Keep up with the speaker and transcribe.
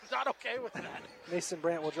not okay with that. Mason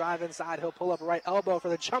Brandt will drive inside. He'll pull up right elbow for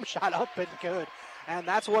the jump shot, up and good. And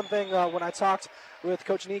that's one thing when I talked with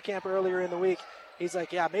Coach Niekamp earlier in the week, he's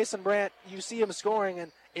like, yeah, Mason Brandt, you see him scoring,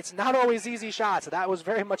 and it's not always easy shots. That was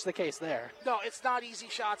very much the case there. No, it's not easy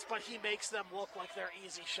shots, but he makes them look like they're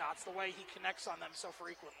easy shots, the way he connects on them so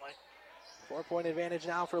frequently. 4-point advantage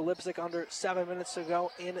now for Leipsic, under 7 minutes to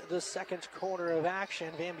go in the second quarter of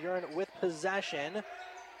action. Van Buren with possession.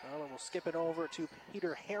 Well, we'll skip it over to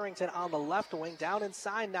Peter Harrington on the left wing. Down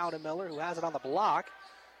inside now to Miller, who has it on the block.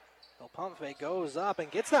 The pump fake goes up and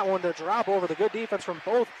gets that one to drop over. The good defense from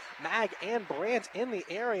both Mag and Brandt in the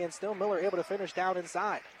area, and still Miller able to finish down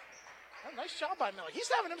inside. Oh, nice job by Miller. He's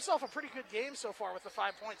having himself a pretty good game so far with the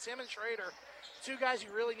 5 points. Him and Schrader, two guys you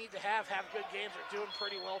really need to have good games, are doing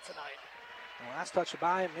pretty well tonight. The last touch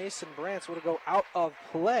by Mason Brandt would go out of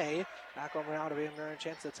play. Back over now to Van Buren,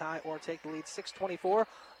 chance to tie or take the lead. 6:24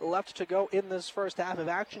 left to go in this first half of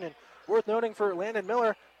action. And worth noting for Landon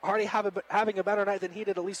Miller, already having a better night than he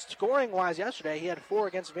did, at least scoring-wise yesterday. He had 4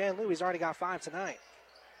 against Van Loo. He's already got 5 tonight.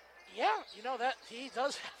 Yeah, you know that he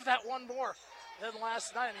does have that one more than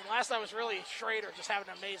last night. I mean, last night was really Schrader just having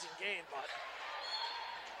an amazing game, but.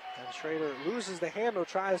 And Schrader loses the handle,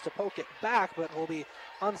 tries to poke it back, but will be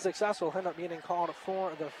unsuccessful. End up being called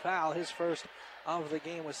for the foul. His first of the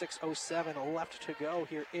game with 6:07 left to go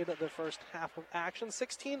here in the first half of action.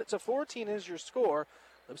 16-14 is your score.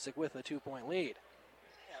 Leipsic with a 2-point lead.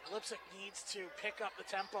 Yeah, Leipsic needs to pick up the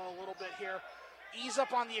tempo a little bit here. Ease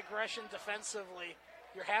up on the aggression defensively.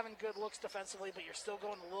 You're having good looks defensively, but you're still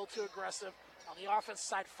going a little too aggressive. On the offensive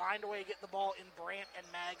side, find a way to get the ball in Brandt and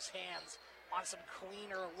Mag's hands on some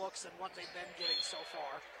cleaner looks than what they've been getting so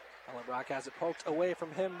far. Ellenbrock has it poked away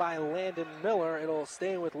from him by Landon Miller. It'll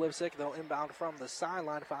stay with Leipsic. They'll inbound from the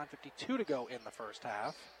sideline. 5:52 to go in the first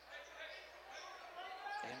half.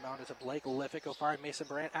 Inbound to Blake Liffick. He'll find Mason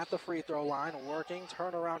Brandt at the free throw line. Working.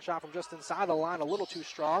 Turnaround shot from just inside the line. A little too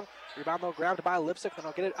strong. Rebound, though, grabbed by Leipsic. Then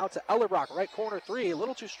he'll get it out to Ellenbrock. Right corner 3. A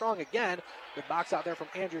little too strong again. Good box out there from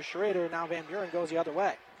Andrew Schrader. Now Van Buren goes the other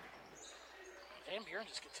way. Van Buren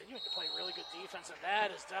just continuing to play really good defense, and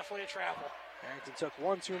that is definitely a travel. Harrington took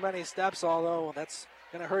one too many steps, although that's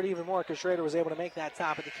going to hurt even more because Schrader was able to make that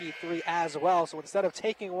top of the key 3 as well. So instead of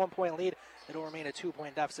taking a 1-point lead, it'll remain a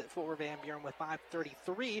 2-point deficit for Van Buren with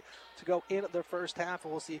 5:33 to go in the first half.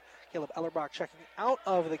 And we'll see Caleb Ellerbach checking out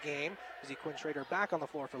of the game. We see Quinn Schrader back on the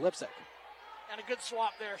floor for Leipsic. And a good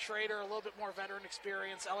swap there. Schrader, a little bit more veteran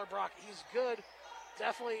experience. Ellerbach, he's good.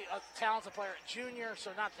 Definitely a talented player. Junior,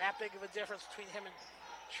 so not that big of a difference between him and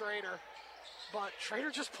Schrader. But Schrader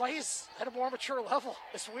just plays at a more mature level.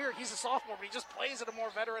 It's weird. He's a sophomore, but he just plays at a more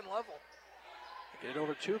veteran level. Get it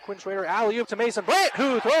over to Quinn Schrader. Alley-oop to Mason Brandt,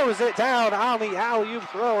 who throws it down on the alley-oop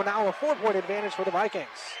throw. Now a 4-point advantage for the Vikings.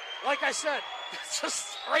 Like I said, it's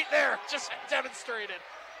just right there, just demonstrated.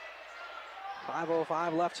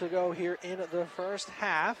 5:05 left to go here in the first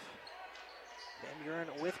half. Van Buren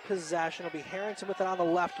with possession. It'll be Harrington with it on the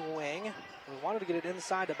left wing. We wanted to get it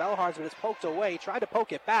inside to Belhards, but it's poked away. Tried to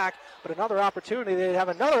poke it back, but another opportunity. They have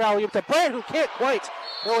another alley-oop to Brandt, who can't quite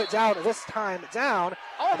throw it down, this time down.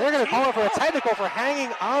 Oh, they're going to call it for a technical for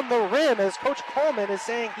hanging on the rim, as Coach Coleman is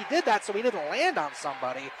saying he did that so he didn't land on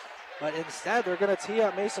somebody. But instead, they're going to tee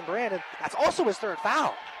up Mason Brandt, and that's also his 3rd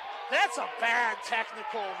foul. That's a bad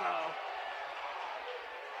technical, though.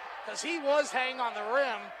 Because he was hanging on the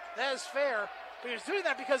rim. That is fair. But he was doing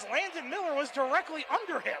that because Landon Miller was directly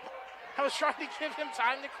under him. I was trying to give him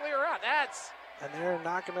time to clear out. And they're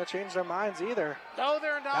not going to change their minds either. No,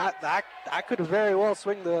 they're not. That could very well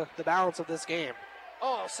swing the balance of this game.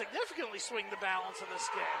 Oh, significantly swing the balance of this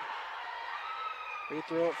game. Free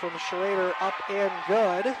throw from Schrader, up and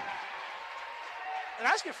good. And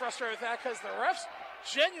I just get frustrated with that because the refs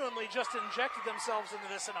genuinely just injected themselves into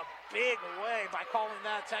this in a big way by calling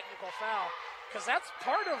that a technical foul. Because that's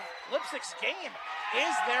part of Leipsic's game,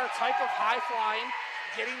 is their type of high-flying,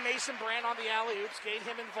 getting Mason Brandt on the alley-oops, getting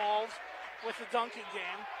him involved with the dunking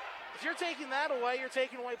game. If you're taking that away, you're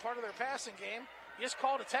taking away part of their passing game. You just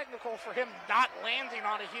called a technical for him not landing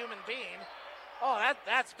on a human being. Oh,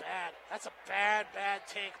 that's bad. That's a bad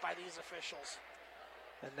take by these officials.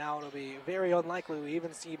 And now it'll be very unlikely we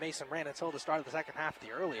even see Mason Brandt until the start of the second half at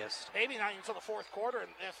the earliest. Maybe not until the 4th quarter,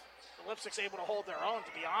 and if Leipzig's able to hold their own,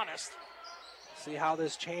 to be honest. See how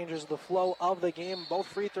this changes the flow of the game. Both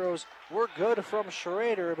free throws were good from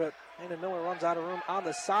Schrader, but Landon Miller runs out of room on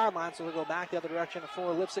the sideline, so they'll go back the other direction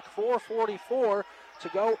for Leipsic. 4:44 to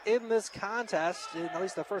go in this contest, in at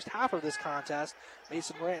least the first half of this contest.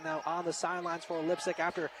 Mason Brandt now on the sidelines for Leipsic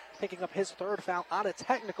after picking up his 3rd foul on a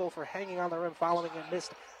technical for hanging on the rim following a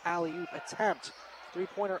missed alley-oop attempt.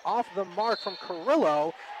 Three-pointer off the mark from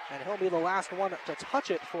Carrillo, and he'll be the last one to touch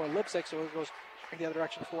it for Leipsic, so it goes in the other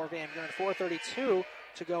direction for Van Buren. 4:32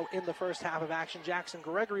 to go in the first half of action. Jackson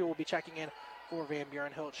Gregory will be checking in for Van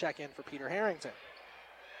Buren. He'll check in for Peter Harrington.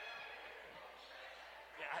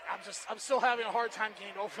 Yeah, I'm still having a hard time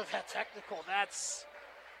getting over that technical. That's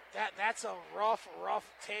a rough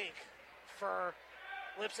take for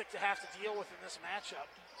Leipsic to have to deal with in this matchup.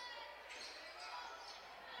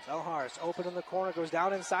 Zelharst open in the corner, goes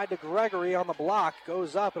down inside to Gregory on the block,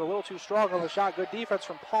 goes up and a little too strong on the shot. Good defense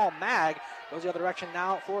from Paul Mag. Goes the other direction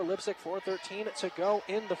now for Leipsic. 4:13 to go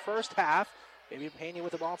in the first half. Fabian Pena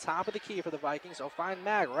with the ball top of the key for the Vikings. So find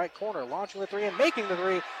Mag, right corner, launching the three and making the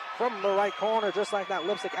three from the right corner. Just like that,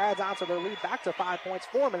 Leipsic adds on to their lead back to 5 points.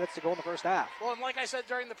 4 minutes to go in the first half. Well, and like I said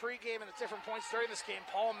during the pregame and at different points during this game,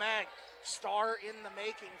 Paul Mag, star in the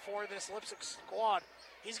making for this Leipsic squad.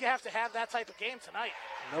 He's going to have that type of game tonight.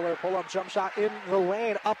 Miller pull-up jump shot in the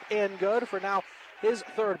lane, up and good for now his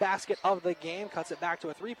third basket of the game. Cuts it back to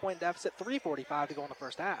a 3-point deficit, 3:45 to go in the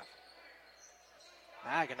first half.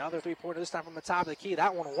 Mag, another three-pointer, this time from the top of the key.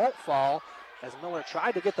 That one won't fall as Miller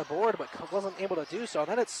tried to get the board but wasn't able to do so. And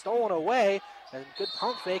then it's stolen away, and good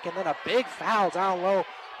pump fake, and then a big foul down low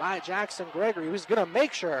by Jackson Gregory, who's going to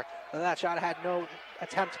make sure that shot had no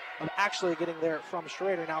attempt of actually getting there from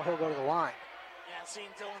Schrader. Now he'll go to the line. Yeah, seeing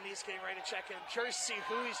Dylan Neese getting ready to check in. Curious to see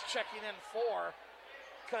who he's checking in for,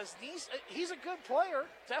 because he's a good player,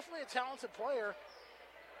 definitely a talented player.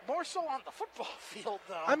 More so on the football field,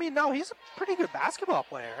 though. I mean, no, he's a pretty good basketball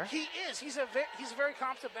player. He is. He's a very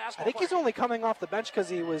competent basketball player. I think he's only coming off the bench because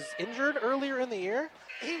he was injured earlier in the year.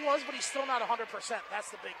 He was, but he's still not 100%. That's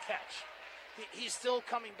the big catch. He's still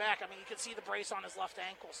coming back. I mean, you can see the brace on his left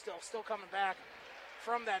ankle still coming back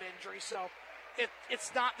from that injury. So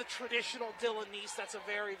it's not the traditional Dylan Neese. That's a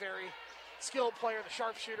very, very skilled player. The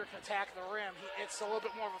sharpshooter can attack the rim. It's a little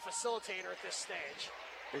bit more of a facilitator at this stage.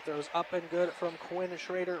 Free throws up and good from Quinn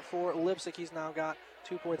Schrader for Leipsic. He's now got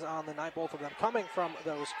 2 points on the night, both of them coming from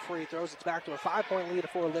those free throws. It's back to a 5-point lead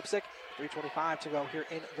for Leipsic. 3:25 to go here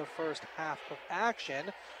in the first half of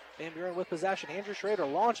action. Van Buren with possession. Andrew Schrader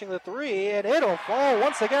launching the three, and it'll fall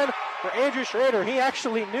once again for Andrew Schrader. He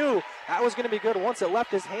actually knew that was going to be good once it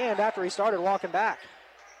left his hand after he started walking back.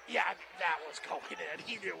 Yeah, that was going in.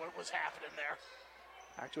 He knew what was happening there.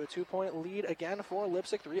 Back to a 2-point lead again for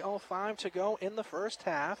Leipsic. 3:05 to go in the first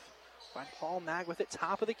half. Find Paul Mag with it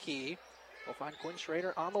top of the key. We'll find Quinn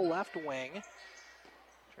Schrader on the left wing.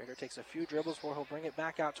 Schrader takes a few dribbles before he'll bring it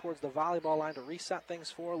back out towards the volleyball line to reset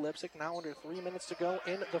things for Leipsic. Now under 3 minutes to go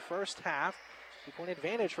in the first half. 2-point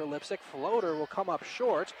advantage for Leipsic. Floater will come up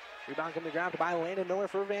short. Rebound can be grabbed by Landon Miller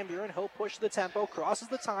for Van Buren. He'll push the tempo, crosses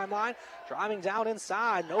the timeline, driving down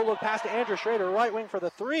inside. No look pass to Andrew Schrader, right wing for the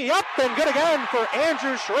three. Up and good again for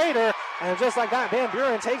Andrew Schrader. And just like that, Van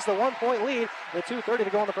Buren takes the 1-point lead with 2:30 to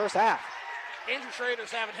go in the first half. Andrew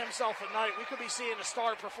Schrader's having himself a night. We could be seeing a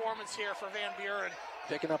star performance here for Van Buren.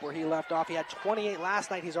 Picking up where he left off. He had 28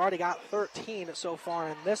 last night. He's already got 13 so far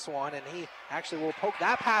in this one, and he actually will poke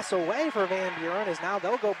that pass away for Van Buren, as now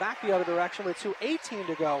they'll go back the other direction with 2:18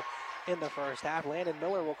 to go in the first half. Landon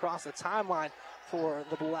Miller will cross the timeline for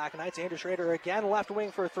the Black Knights. Andrew Schrader again left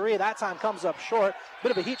wing for three. That time comes up short.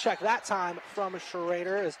 Bit of a heat check that time from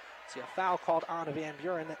Schrader, as see a foul called on Van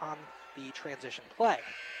Buren on the transition play.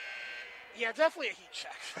 Yeah, definitely a heat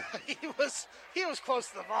check. he was close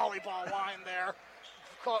to the volleyball line there.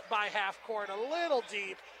 Caught by half court, a little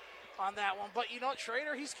deep on that one. But you know what,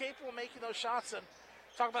 Schrader, he's capable of making those shots. And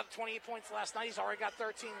talk about the 28 points last night. He's already got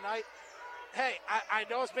 13 tonight. Hey, I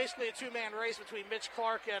know it's basically a two-man race between Mitch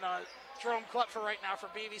Clark and Jerome Klepfer right now for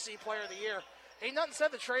BVC Player of the Year. Ain't nothing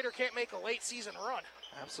said that Schrader can't make a late season run.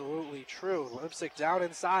 Absolutely true. Leipsic down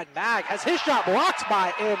inside. Mag has his shot blocked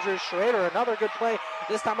by Andrew Schrader. Another good play,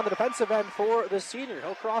 this time on the defensive end for the senior.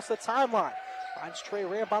 He'll cross the timeline. Finds Trey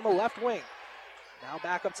Ramp on the left wing. Now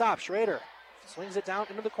back up top. Schrader swings it down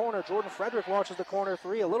into the corner. Jordan Frederick launches the corner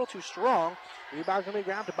three. A little too strong. Rebound can be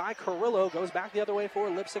grabbed by Carrillo. Goes back the other way for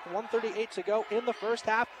Leipsic. 1:38 to go in the first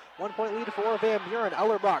half. 1-point lead for Van Buren.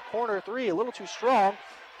 Ellerbach, corner three. A little too strong.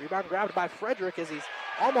 Rebound grabbed by Frederick as he's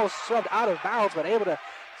almost shoved out of bounds, but able to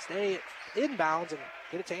stay in bounds and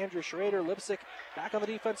get it to Andrew Schrader. Leipsic back on the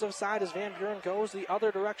defensive side as Van Buren goes the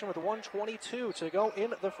other direction with 1:22 to go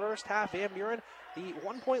in the first half. Van Buren, the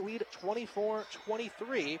 1-point lead,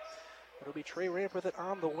 24-23. It'll be Trey Ramp with it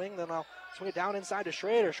on the wing. Then I'll swing it down inside to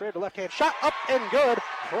Schrader. Schrader left-hand shot up and good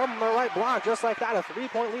from the right block. Just like that, a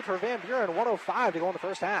 3-point lead for Van Buren. 1:05 to go in the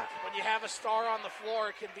first half. When you have a star on the floor,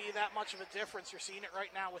 it can be that much of a difference. You're seeing it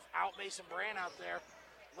right now without Mason Brand out there.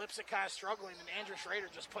 Leipsic kind of struggling, and Andrew Schrader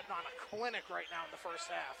just putting on a clinic right now in the first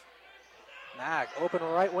half. Mag, open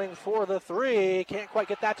right wing for the three. Can't quite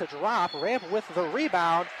get that to drop. Ramp with the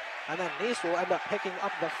rebound. And then Nice will end up picking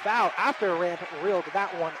up the foul after Ramp reeled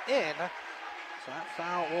that one in. So that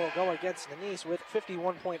foul will go against Nice with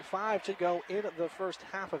 51.5 to go in the first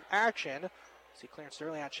half of action. See Clarence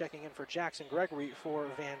Derliat checking in for Jackson Gregory for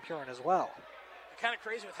Van Buren as well. Kind of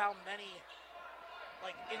crazy with how many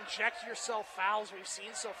inject yourself fouls we've seen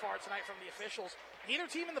so far tonight from the officials. Neither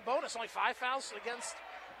team in the bonus, only 5 fouls against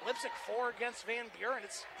Leipsic, 4 against Van Buren.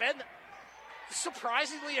 It's been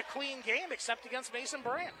surprisingly a clean game except against Mason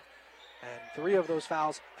Brandt. And 3 of those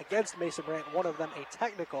fouls against Mason Brandt, one of them a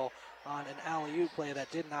technical on an alley-oop play that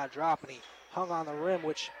did not drop, and he hung on the rim,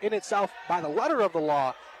 which in itself, by the letter of the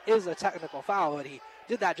law, is a technical foul, but he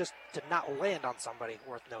did that just to not land on somebody,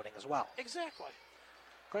 worth noting as well. Exactly.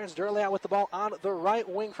 Clarence Derliat with the ball on the right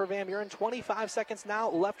wing for Van Buren. 25 seconds now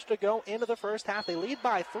left to go into the first half. They lead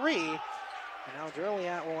by 3. And now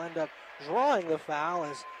Derliat will end up drawing the foul,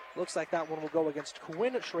 as looks like that one will go against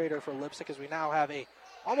Quinn Schrader for Leipsic, as we now have a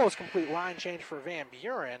almost complete line change for Van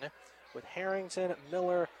Buren, with Harrington,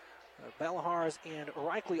 Miller, Bellahars, and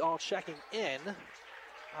Reichly all checking in.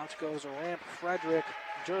 Out goes Ramp, Frederick,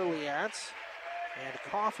 Derliat, and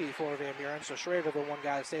Coffey for Van Buren. So Schrader, the one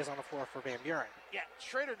guy that stays on the floor for Van Buren. Yeah,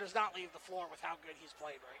 Schrader does not leave the floor with how good he's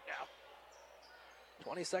played right now.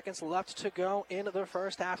 20 seconds left to go in the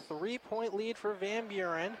first half. 3-point lead for Van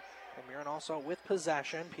Buren. Van Buren also with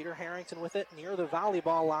possession. Peter Harrington with it near the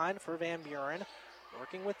volleyball line for Van Buren.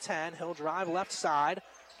 Working with 10. He'll drive left side.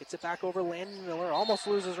 Gets it back over Landon Miller. Almost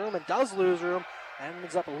loses room and does lose room. And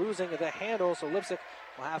ends up losing the handle. So Leipsic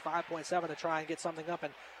will have 5.7 to try and get something up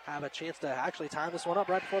and have a chance to actually time this one up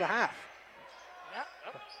right before the half. Yeah.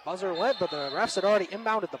 Buzzer went, but the refs had already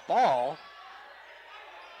inbounded the ball.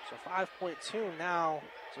 So 5.2 now.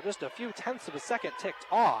 So just a few tenths of a second ticked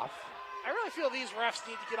off. I really feel these refs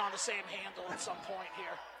need to get on the same handle at some point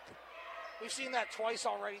here. We've seen that twice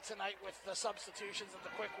already tonight with the substitutions and the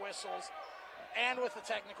quick whistles and with the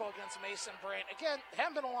technical against Mason Brandt. Again,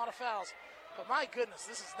 haven't been a lot of fouls, but my goodness,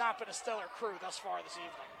 this has not been a stellar crew thus far this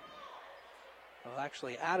evening. We'll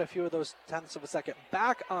actually add a few of those tenths of a second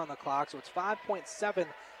back on the clock, so it's 5.7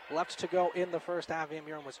 left to go in the first half. Van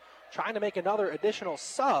Buren was trying to make another additional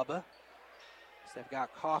sub. So they've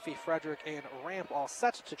got Coffey, Frederick, and Ramp all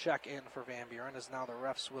set to check in for Van Buren, as now the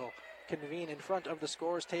refs will convene in front of the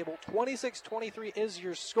scores table. 26-23 is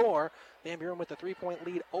your score. Van Buren with a 3-point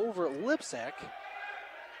lead over Leipsic.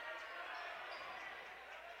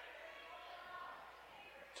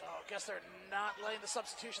 So I guess they're not letting the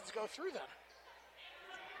substitutions go through then.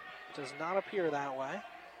 Does not appear that way.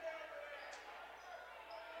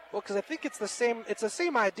 Well, because I think it's the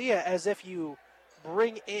same idea as if you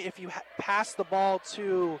pass the ball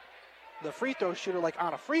to the free throw shooter, like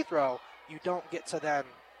on a free throw, you don't get to then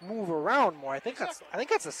move around more. I think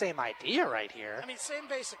that's the same idea right here. I mean, same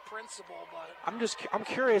basic principle, but I'm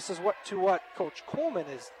curious as what Coach Coleman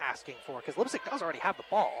is asking for, because Leipsic does already have the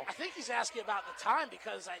ball. I think he's asking about the time,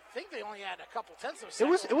 because I think they only had a couple tenths of a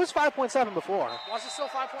second. It was 5.7 before. Was it still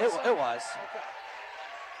 5.7? It was. Okay.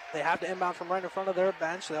 They have to inbound from right in front of their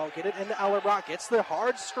bench. They'll get it into Ellerbrock. Gets the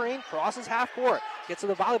hard screen, crosses half court, gets to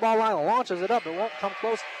the volleyball line, launches it up. It won't come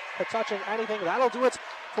close to touching anything. That'll do it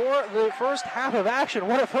for the first half of action.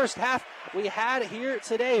 What a first half we had here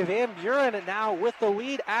today. Van Buren now with the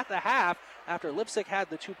lead at the half after Leipsic had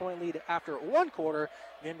the 2-point lead after one quarter.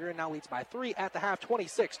 Van Buren now leads by 3 at the half,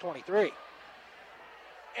 26-23.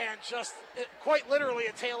 And just quite literally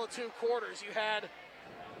a tale of 2 quarters. You had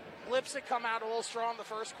Leipsic come out a little strong the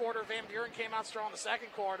first quarter. Van Buren came out strong the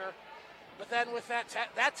second quarter. But then with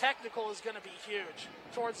that technical is going to be huge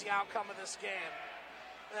towards the outcome of this game,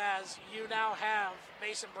 as you now have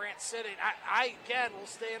Mason Brandt sitting. I again will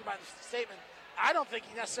stand by the statement. I don't think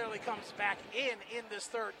he necessarily comes back in this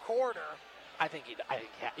third quarter. I think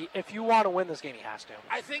if you want to win this game, he has to.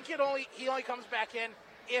 I think he only comes back in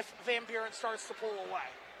if Van Buren starts to pull away.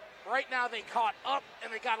 Right now they caught up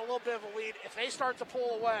and they got a little bit of a lead. If they start to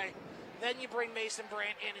pull away, then you bring Mason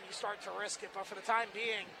Brandt in and you start to risk it. But for the time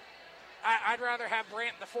being, I'd rather have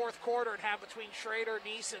Brandt in the fourth quarter and have between Schrader,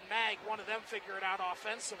 Neese, and Mag, one of them figure it out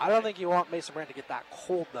offensively. I don't think you want Mason Brandt to get that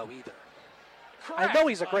cold, though, either. Correct, I know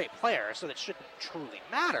he's a great player, so that shouldn't truly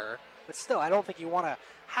matter. But still, I don't think you want to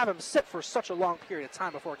have him sit for such a long period of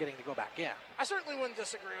time before getting to go back in. I certainly wouldn't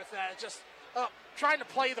disagree with that. It's just trying to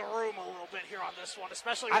play the room a little bit here on this one,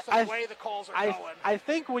 especially with the way the calls are going. I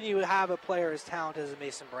think when you have a player as talented as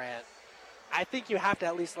Mason Brandt, I think you have to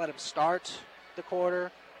at least let him start the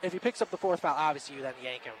quarter. If he picks up the fourth foul, obviously you then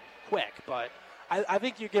yank him quick. But I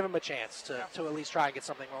think you give him a chance to at least try and get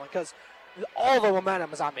something rolling, because all the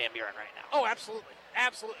momentum is on Van Buren right now. Oh, absolutely.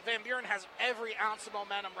 absolutely. Van Buren has every ounce of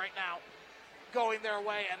momentum right now going their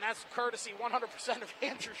way, and that's courtesy 100% of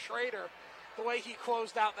Andrew Schrader. The way he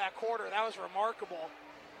closed out that quarter, that was remarkable.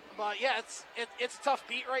 But yeah, it's a tough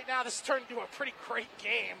beat right now. This turned into a pretty great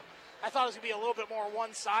game. I thought it was going to be a little bit more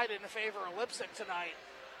one-sided in favor of Leipsic tonight.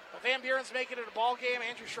 But Van Buren's making it a ball game.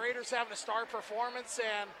 Andrew Schrader's having a star performance,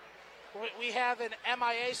 and we have an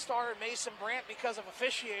MIA star, Mason Brandt, because of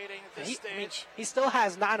officiating at this stage. I mean, he still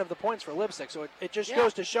has 9 of the points for Leipsic, so it just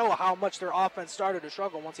goes to show how much their offense started to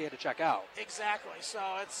struggle once he had to check out. Exactly. So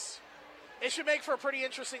it should make for a pretty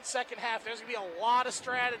interesting second half. There's going to be a lot of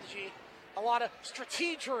strategy, a lot of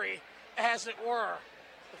strategery, as it were,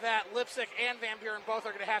 that Leipsic and Van Buren both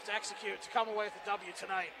are going to have to execute to come away with the W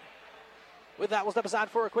tonight. With that, we'll step aside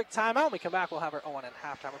for a quick timeout. When we come back, we'll have our Owen and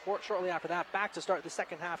halftime report. Shortly after that, back to start the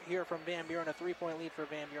second half here from Van Buren. A 3-point lead for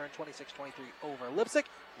Van Buren, 26-23 over Leipsic.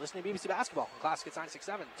 Listening to BBC Basketball on Classic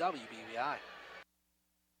 96.7 WBVI.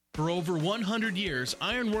 For over 100 years,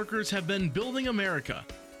 iron workers have been building America.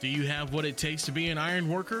 Do you have what it takes to be an iron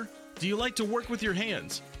worker? Do you like to work with your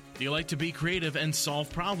hands? Do you like to be creative and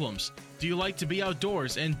solve problems? Do you like to be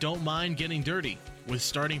outdoors and don't mind getting dirty? With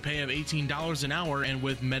starting pay of $18 an hour and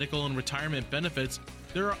with medical and retirement benefits,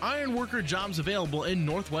 there are iron worker jobs available in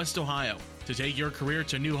Northwest Ohio. To take your career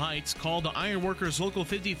to new heights, call the Iron Workers Local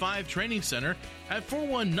 55 Training Center at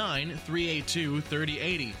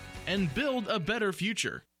 419-382-3080 and build a better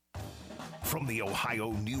future. From the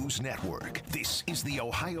Ohio News Network, this is the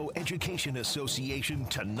Ohio Education Association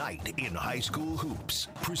Tonight in High School Hoops,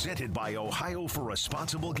 presented by Ohio for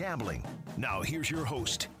Responsible Gambling. Now here's your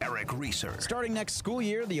host, Eric Reeser. Starting next school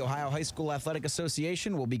year, the Ohio High School Athletic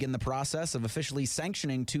Association will begin the process of officially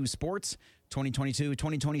sanctioning 2 sports.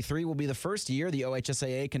 2022-2023 will be the first year the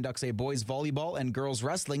OHSAA conducts a boys volleyball and girls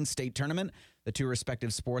wrestling state tournament. The 2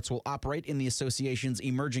 respective sports will operate in the association's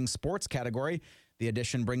emerging sports category. The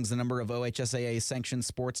addition brings the number of OHSAA-sanctioned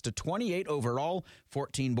sports to 28 overall,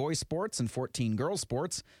 14 boys sports and 14 girls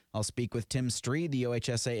sports. I'll speak with Tim Streed, the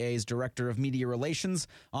OHSAA's Director of Media Relations,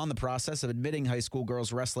 on the process of admitting high school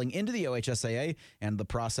girls wrestling into the OHSAA and the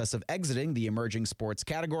process of exiting the emerging sports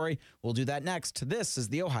category. We'll do that next. This is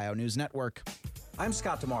the Ohio News Network. I'm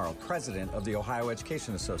Scott Tomorrow, President of the Ohio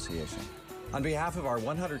Education Association. On behalf of our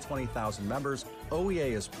 120,000 members,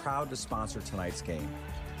 OEA is proud to sponsor tonight's game.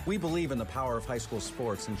 We believe in the power of high school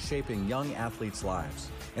sports in shaping young athletes' lives,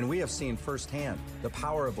 and we have seen firsthand the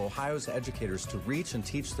power of Ohio's educators to reach and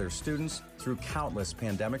teach their students through countless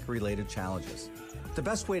pandemic-related challenges. The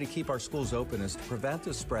best way to keep our schools open is to prevent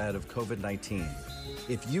the spread of COVID-19.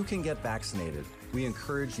 If you can get vaccinated, we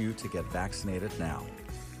encourage you to get vaccinated now.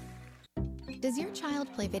 Does your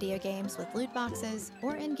child play video games with loot boxes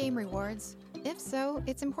or in-game rewards? If so,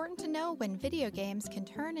 it's important to know when video games can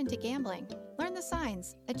turn into gambling. Learn the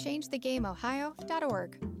signs at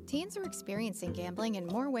changethegameohio.org. Teens are experiencing gambling in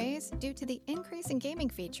more ways due to the increase in gaming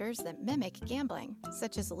features that mimic gambling,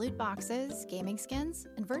 such as loot boxes, gaming skins,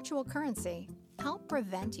 and virtual currency. Help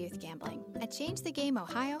prevent youth gambling at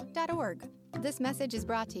changethegameohio.org. This message is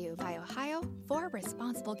brought to you by Ohio for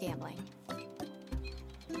Responsible Gambling.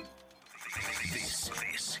 This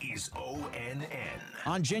is ONN.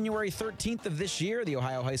 On January 13th of this year, the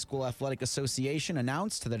Ohio High School Athletic Association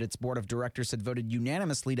announced that its board of directors had voted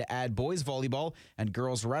unanimously to add boys volleyball and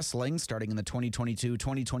girls wrestling starting in the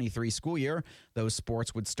 2022-2023 school year. Those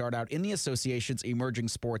sports would start out in the association's emerging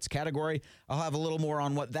sports category. I'll have a little more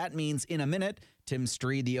on what that means in a minute. Tim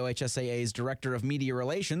Streed, the OHSAA's Director of Media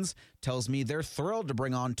Relations, tells me they're thrilled to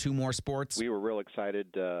bring on 2 more sports. We were real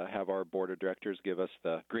excited to have our board of directors give us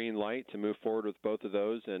the green light to move forward with both of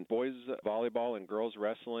those. And boys volleyball and girls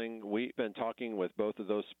wrestling, we've been talking with both of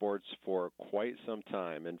those sports for quite some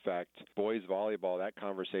time. In fact, boys volleyball, that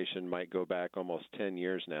conversation might go back almost 10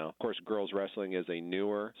 years now. Of course, girls wrestling is a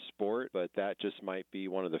newer sport, but that just might be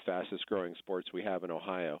one of the fastest growing sports we have in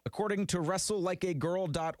Ohio. According to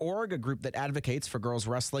WrestleLikeAGirl.org, a group that advocates for girls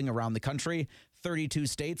wrestling around the country, 32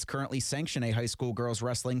 states currently sanction a high school girls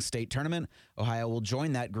wrestling state tournament. Ohio will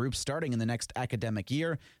join that group starting in the next academic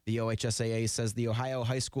year. The OHSAA says the Ohio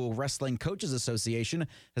High School Wrestling Coaches Association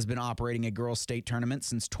has been operating a girls state tournament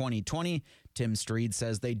since 2020. Tim Streed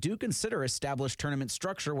says they do consider established tournament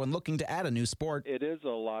structure when looking to add a new sport. It is a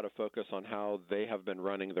lot of focus on how they have been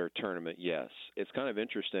running their tournament, yes. It's kind of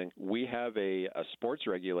interesting. We have a sports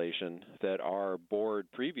regulation that our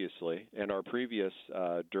board previously and our previous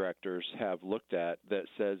directors have looked looked at that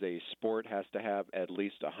says a sport has to have at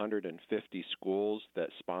least 150 schools that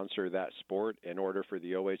sponsor that sport in order for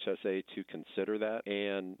the OHSA to consider that.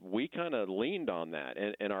 And we kind of leaned on that.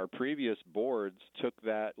 And our previous boards took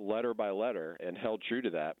that letter by letter and held true to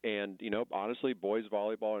that. And, honestly, boys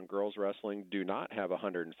volleyball and girls wrestling do not have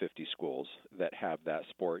 150 schools that have that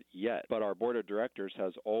sport yet. But our board of directors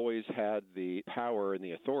has always had the power and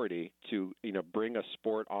the authority to, bring a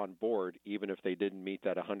sport on board even if they didn't meet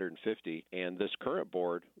that 150. And this current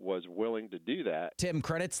board was willing to do that. Tim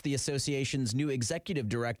credits the association's new executive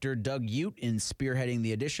director, Doug Ute, in spearheading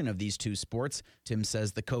the addition of these two sports. Tim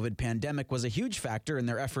says the COVID pandemic was a huge factor in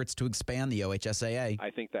their efforts to expand the OHSAA.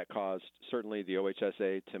 I think that caused certainly the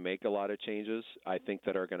OHSAA to make a lot of changes. I think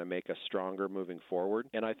that are going to make us stronger moving forward.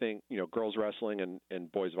 And I think, girls wrestling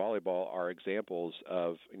and boys volleyball are examples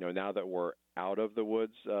of, now that we're out of the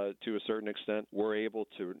woods to a certain extent, we're able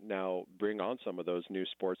to now bring on some of those new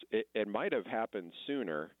sports. It might have happened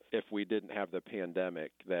sooner if we didn't have the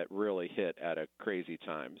pandemic that really hit at a crazy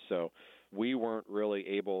time. So we weren't really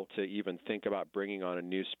able to even think about bringing on a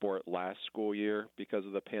new sport last school year because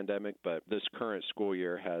of the pandemic, but this current school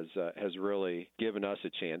year has really given us a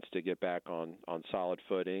chance to get back on solid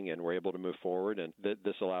footing, and we're able to move forward. And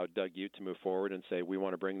this allowed Doug Ute to move forward and say, we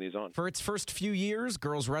want to bring these on. For its first few years,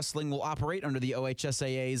 girls wrestling will operate under the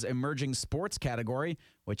OHSAA's emerging sports category,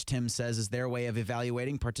 which Tim says is their way of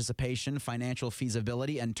evaluating participation, financial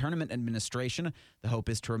feasibility, and tournament administration. The hope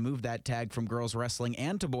is to remove that tag from girls wrestling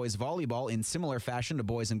and to boys volleyball in similar fashion to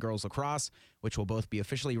boys and girls lacrosse, which will both be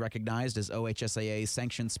officially recognized as OHSAA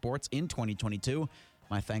sanctioned sports in 2022.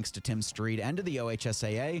 My thanks to Tim Street and to the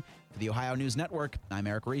OHSAA. For the Ohio News Network, I'm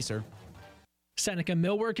Eric Reeser. Seneca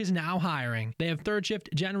Millwork is now hiring. They have third-shift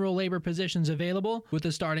general labor positions available with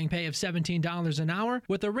a starting pay of $17 an hour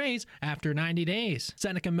with a raise after 90 days.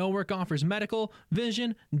 Seneca Millwork offers medical,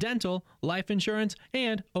 vision, dental, life insurance,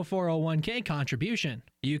 and a 401k contribution.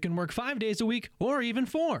 You can work 5 days a week or even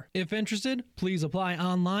 4. If interested, please apply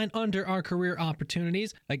online under our career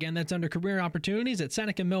opportunities. Again, that's under career opportunities at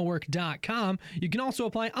SenecaMillwork.com. You can also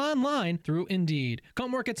apply online through Indeed.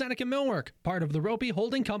 Come work at Seneca Millwork, part of the Ropey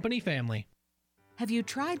Holding Company family. Have you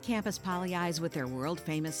tried Campus Poly Eyes with their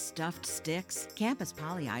world-famous stuffed sticks? Campus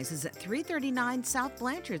Poly Eyes is at 339 South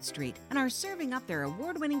Blanchard Street and are serving up their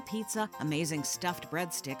award-winning pizza, amazing stuffed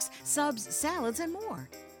breadsticks, subs, salads, and more.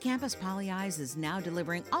 Campus Poly Eyes is now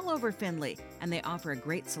delivering all over Findlay, and they offer a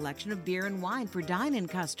great selection of beer and wine for dine-in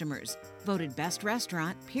customers. Voted best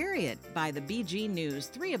restaurant, period, by the BG News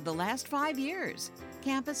 3 of the last 5 years.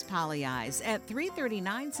 Campus Poly Eyes at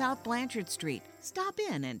 339 South Blanchard Street. Stop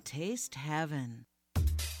in and taste heaven.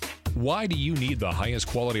 Why do you need the highest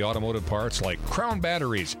quality automotive parts like Crown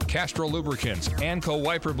batteries, Castrol lubricants, Anco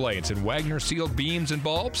wiper blades, and Wagner sealed beams and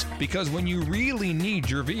bulbs? Because when you really need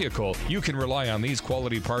your vehicle, you can rely on these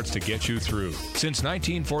quality parts to get you through. Since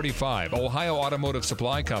 1945, Ohio Automotive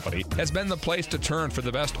Supply Company has been the place to turn for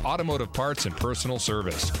the best automotive parts and personal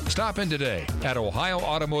service. Stop in today at Ohio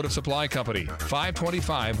Automotive Supply Company,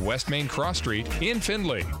 525 West Main Cross Street in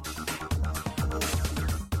Findlay.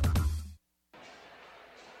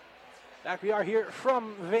 Back we are here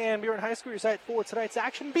from Van Buren High School, your site for tonight's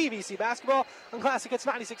action. BVC basketball on Classic Hits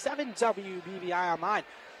 96.7 WBVI online.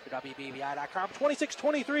 WBVI.com.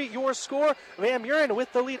 26-23 your score. Van Buren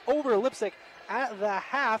with the lead over Leipsic at the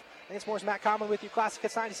half. Thanks more. Matt Common with you. Classic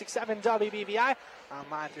Hits 96.7 WBVI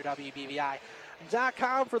online through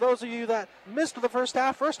WBVI.com. For those of you that missed the first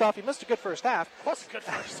half, first off, you missed a good first half. What's a good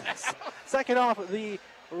first half? Second off,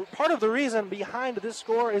 part of the reason behind this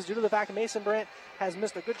score is due to the fact that Mason Brandt has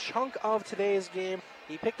missed a good chunk of today's game.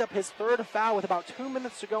 He picked up his third foul with about 2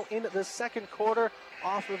 minutes to go in the second quarter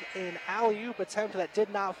off of an alley-oop attempt that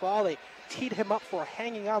did not fall. They teed him up for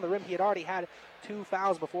hanging on the rim. He had already had 2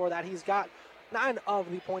 fouls before that. He's got 9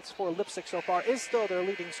 of the points for Leipsic so far, is still their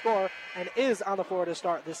leading scorer, and is on the floor to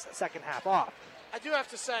start this second half off. I do have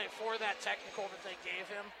to say, for that technical that they gave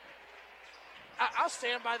him, I'll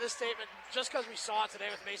stand by this statement. Just because we saw it today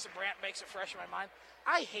with Mason Brandt makes it fresh in my mind.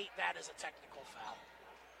 I hate that as a technical foul.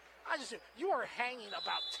 I just do. You are hanging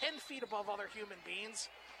about 10 feet above other human beings.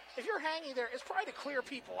 If you're hanging there, it's probably to clear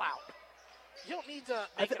people out. You don't need to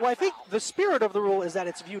make I think the spirit of the rule is that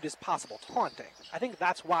it's viewed as possible taunting. I think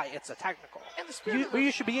that's why it's a technical. And the spirit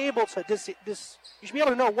you should be able to you should be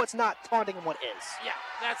able to know what's not taunting and what is. Yeah,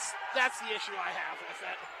 that's the issue I have with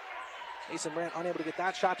it. Mason Brandt unable to get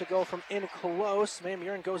that shot to go from in close. Van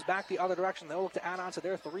Buren goes back the other direction. They'll look to add on to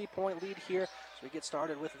their 3-point lead here. So we get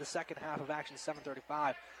started with the second half of action,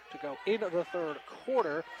 7:35 to go in the third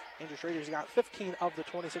quarter. Andrew Schrader's got 15 of the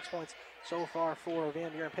 26 points so far for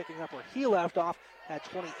Van Buren, picking up where he left off, had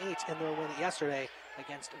 28 in their win yesterday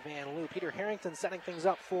against Van Loo. Peter Harrington setting things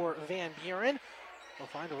up for Van Buren. He'll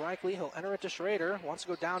find Reichley. He'll enter it to Schrader. Wants to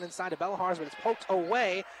go down inside to Belhars, but it's poked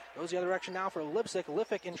away. Goes the other direction now for Leipsic.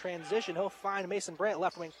 Leipsic in transition. He'll find Mason Brandt,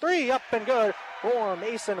 left wing three, up and good for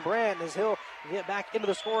Mason Brandt as he'll get back into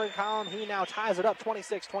the scoring column. He now ties it up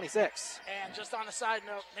 26-26. And just on a side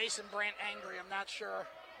note, Mason Brandt angry. I'm not sure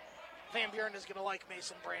Van Buren is going to like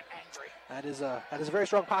Mason Brandt angry. That is a very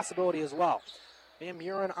strong possibility as well. Van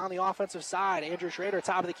Buren on the offensive side. Andrew Schrader,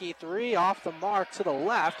 top of the key three, off the mark to the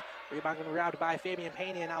left. Rebound going to be grabbed by Fabian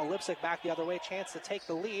Pena. Now Leipsic back the other way. Chance to take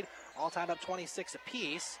the lead. All tied up 26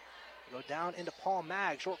 apiece. Go down into Paul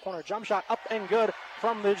Mag. Short corner jump shot up and good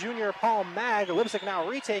from the junior Paul Mag. Leipsic now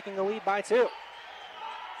retaking the lead by 2.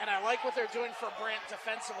 And I like what they're doing for Brandt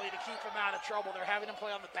defensively to keep him out of trouble. They're having him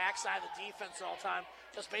play on the backside of the defense all the time,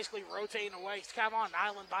 just basically rotating away. He's kind of on an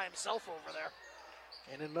island by himself over there.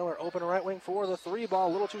 And then Miller open right wing for the three ball.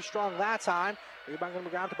 A little too strong that time. Rebound going to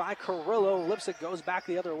be grabbed by Carrillo. Leipsic goes back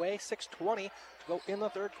the other way. 6:20 to go in the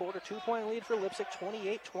third quarter. 2-point lead for Leipsic,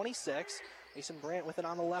 28-26. Mason Brandt with it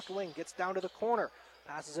on the left wing. Gets down to the corner.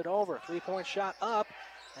 Passes it over. 3-point shot up.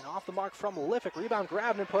 And off the mark from Leipsic. Rebound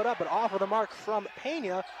grabbed and put up, but off of the mark from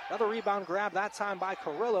Pena. Another rebound grab, that time by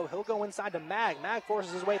Carrillo. He'll go inside to Mag. Mag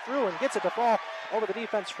forces his way through and gets it to fall over the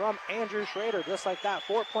defense from Andrew Schrader. Just like that,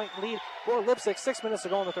 4-point lead for Leipsic. 6 minutes to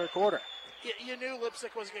go in the third quarter. You knew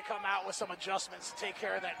Leipsic was going to come out with some adjustments to take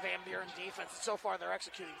care of that Van Buren defense. So far, they're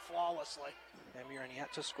executing flawlessly. Van Buren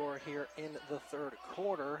yet to score here in the third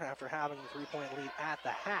quarter after having the 3-point lead at the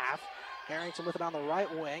half. Harrington with it on the right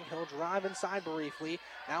wing. He'll drive inside briefly.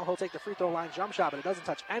 Now he'll take the free throw line jump shot, but it doesn't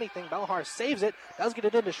touch anything. Belhar saves it. Does get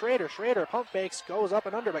it into Schrader. Schrader pump fakes, goes up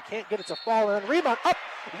and under, but can't get it to fall. And then rebound up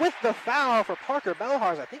with the foul for Parker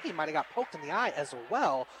Belhars. I think he might have got poked in the eye as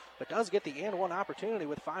well, but does get the and one opportunity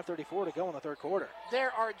with 5:34 to go in the third quarter.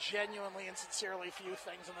 There are genuinely and sincerely few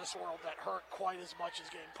things in this world that hurt quite as much as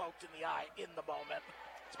getting poked in the eye in the moment.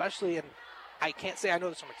 Especially in, I can't say I know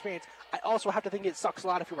this from experience. I also have to think it sucks a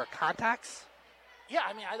lot if you wear contacts. Yeah,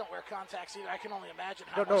 I mean, I don't wear contacts either. I can only imagine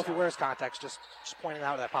how I don't know if he wears contacts, just pointing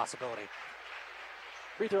out that possibility.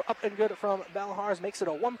 Free throw up and good from Belhars makes it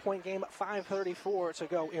a 1-point game, 5:34 to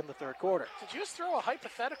go in the third quarter. Did you just throw a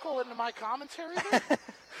hypothetical into my commentary there?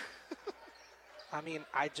 I mean,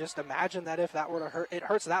 I just imagine that if that were to hurt, it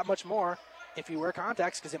hurts that much more if you wear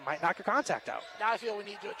contacts because it might knock your contact out. Now I feel we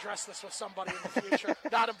need to address this with somebody in the future.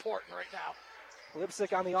 Not important right now.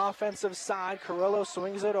 Leipsic on the offensive side. Carrillo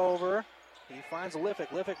swings it over. He finds Leipsic.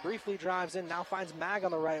 Leipsic briefly drives in. Now finds Mag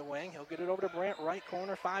on the right wing. He'll get it over to Brandt, right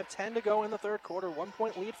corner. 5:10 to go in the third quarter.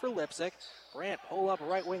 1-point lead for Leipsic. Brandt pull up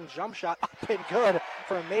right wing jump shot up and good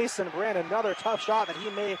for Mason Brandt. Another tough shot that he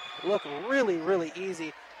made look really, really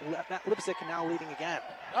easy. Leipsic now leading again.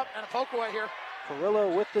 Up and a poke away here.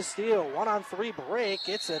 Carrillo with the steal. 1-on-3 break.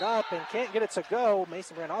 Gets it up and can't get it to go.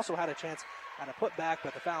 Mason Brandt also had a chance at a putback,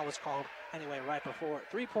 but the foul was called anyway right before it.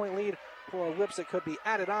 3-point lead for Leipsic could be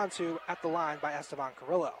added on to at the line by Esteban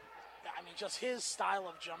Carrillo. Yeah, I mean, just his style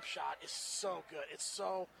of jump shot is so good. It's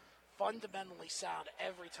so fundamentally sound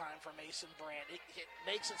every time for Mason Brandt. It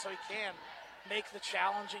makes it so he can make the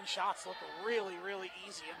challenging shots look really, really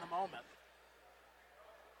easy in the moment.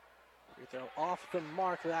 Free throw off the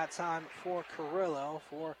mark that time for Carrillo.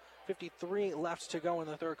 4:53 left to go in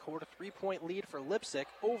the third quarter. 3-point lead for Leipsic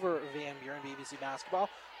over Van Buren. BBC basketball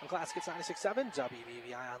on Classic Hits 96.7,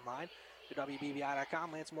 WBVI online, to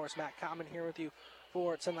WBVI.com. Lance Morris, Matt Common here with you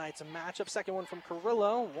for tonight's matchup. Second one from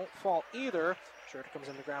Carrillo won't fall either. Schrader comes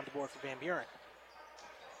in to grab the board for Van Buren.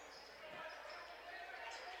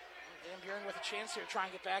 Van Buren with a chance here to try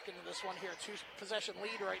and get back into this one here. 2-possession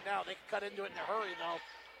lead right now. They can cut into it in a hurry, though,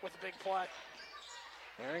 with a big play.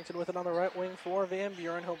 Harrington with it on the right wing for Van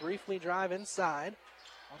Buren. He'll briefly drive inside.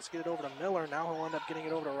 Let's get it over to Miller. Now he'll end up getting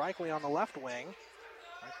it over to Reichley on the left wing.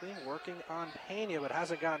 Reichley working on Pena, but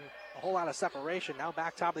hasn't gotten a whole lot of separation. Now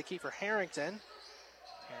back top of the key for Harrington.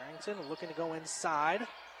 Harrington looking to go inside.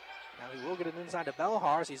 Now he will get it inside to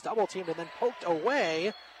Belhars. He's double teamed and then poked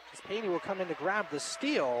away as Pena will come in to grab the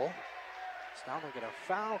steal. So now they'll get a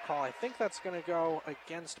foul call. I think that's going to go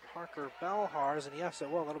against Parker Belhars, and yes,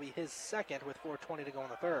 it will. That'll be his second with 4:20 to go in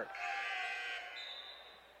the third.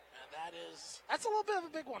 And that's a little bit of a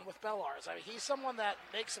big one with Belhars. I mean, he's someone that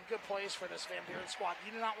makes some good plays for this Van Buren squad.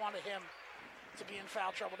 You do not want him to be in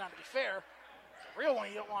foul trouble. Now, to be fair, the real one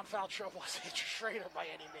you don't want foul trouble is Andrew Schrader by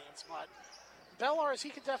any means, but Belhars, he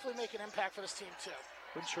could definitely make an impact for this team too.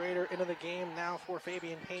 Quinn Schrader into the game now for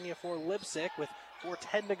Fabian Pena for Leipsic with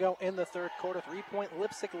 4:10 to go in the third quarter. 3-point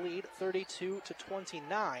Leipsic lead,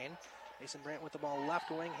 32-29. Mason Brandt with the ball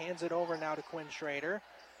left wing, hands it over now to Quinn Schrader.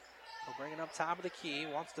 He'll bring it up top of the key,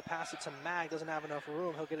 wants to pass it to Mag, doesn't have enough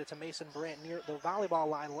room. He'll get it to Mason Brandt near the volleyball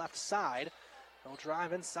line left side. He'll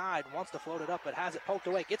drive inside, wants to float it up, but has it poked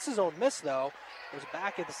away. Gets his own miss, though. Goes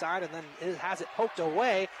back inside, and then has it poked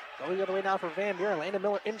away. Going the other way now for Van Buren. Landon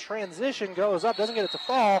Miller in transition, goes up, doesn't get it to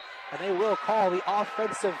fall, and they will call the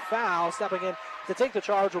offensive foul. Stepping in to take the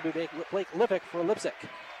charge will be Blake Liffick for Leipsic.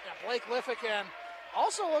 Yeah, Blake Liffick, and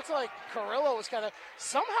also looks like Carrillo was kind of,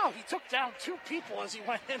 somehow he took down two people as he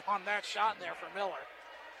went in on that shot there for Miller.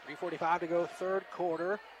 3:45 to go third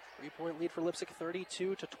quarter. 3-point lead for Leipsic,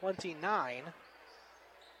 32-29.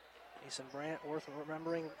 Mason Brandt, worth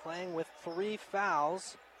remembering, playing with 3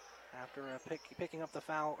 fouls. After picking up the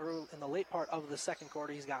foul early in the late part of the second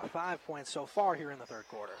quarter, he's got 5 points so far here in the third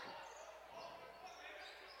quarter.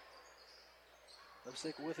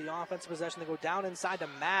 Leipsic with the offensive possession. They go down inside to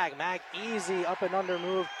Mag. Mag easy up and under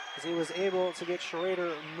move as he was able to get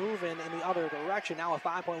Schrader moving in the other direction. Now a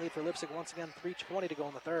 5-point lead for Leipsic. Once again, 3:20 to go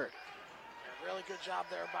in the third. Really good job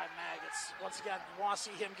there by Mag. It's, once again, you want to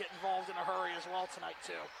see him get involved in a hurry as well tonight,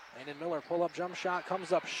 too. Landon Miller, pull-up jump shot,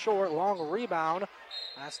 comes up short, long rebound.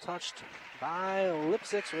 That's touched by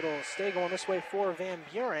Leipsic, so it'll stay going this way for Van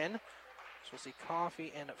Buren. So we'll see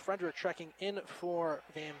Coffey and Frederick trekking in for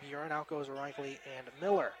Van Buren. Out goes Reichley and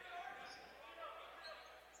Miller.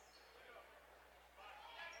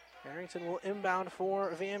 Harrington will inbound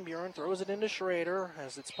for Van Buren, throws it into Schrader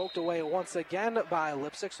as it's poked away once again by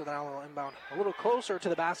Leipsic, so now they'll inbound a little closer to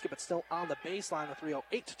the basket, but still on the baseline with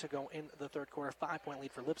 3:08 to go in the third quarter. 5-point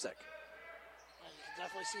lead for Leipsic. And you can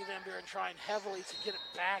definitely see Van Buren trying heavily to get it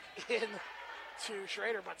back in to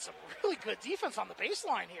Schrader, but some really good defense on the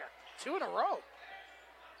baseline here. 2 in a row.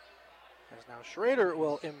 As now Schrader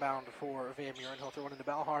will inbound for Van Buren. He'll throw it into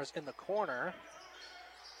Belhars in the corner.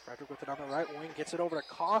 Frederick with it on the right wing, gets it over to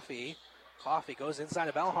Coffey. Coffey goes inside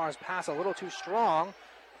of Belhar's pass a little too strong,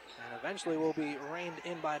 and eventually will be reined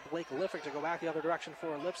in by Blake Liffick to go back the other direction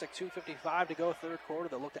for Leipsic. 2:55 to go third quarter.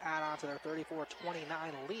 They'll look to add on to their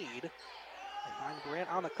 34-29 lead. And find Brandt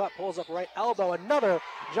on the cut, pulls up right elbow. Another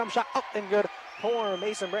jump shot up and good for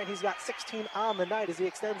Mason Brandt. He's got 16 on the night as he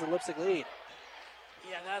extends the Leipsic lead.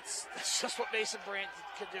 Yeah, that's just what Mason Brandt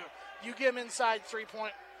can do. You get him inside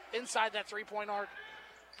that three-point arc,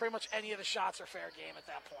 pretty much any of the shots are fair game at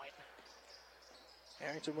that point.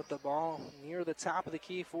 Harrington with the ball near the top of the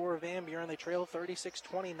key for Van Buren. They trail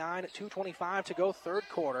 36-29 at 2:25 to go third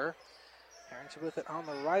quarter. Harrington with it on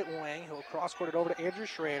the right wing. He'll cross-court it over to Andrew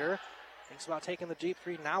Schrader. Thinks about taking the deep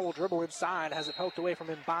three. Now will dribble inside. Has it poked away from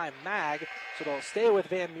him by Mag. So they'll stay with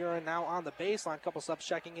Van Buren now on the baseline. Couple subs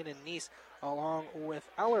checking in Nice along with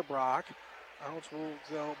Ellerbrock. Out will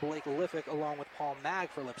go Blake Liffick along with Paul Mag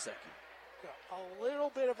for Leipsic. A little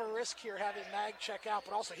bit of a risk here having Mag check out,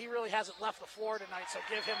 but also he really hasn't left the floor tonight, so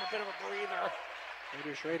give him a bit of a breather.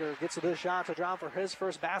 Andrew Schrader gets to this shot to drop for his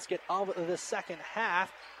first basket of the second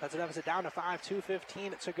half. Cuts the deficit down to 5,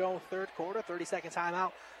 2:15 to go third quarter. 30-second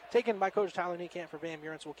timeout taken by Coach Tyler Niekamp for Van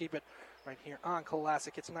Buren, so we'll keep it right here on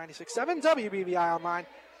Classic. It's 96.7 WBBI online,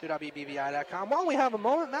 WBBI.com. While we have a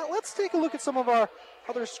moment, Matt, let's take a look at some of our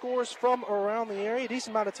other scores from around the area. A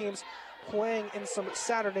decent amount of teams playing in some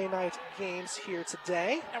Saturday night games here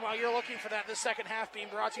today. And while you're looking for that, this second half being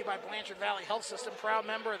brought to you by Blanchard Valley Health System, proud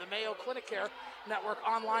member of the Mayo Clinic Care Network,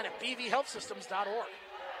 online at bvhealthsystems.org.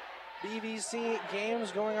 BVC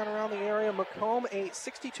games going on around the area. Macomb, a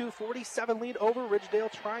 62-47 lead over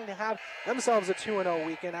Ridgedale, trying to have themselves a 2-0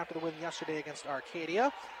 weekend after the win yesterday against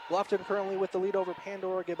Arcadia. Bluffton currently with the lead over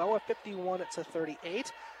Pandora Gilboa,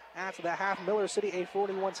 51-38. After the half, Miller City a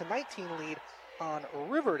 41-19 lead on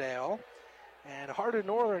Riverdale. And Hardin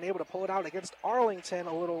Northern able to pull it out against Arlington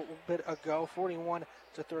a little bit ago, 41-38,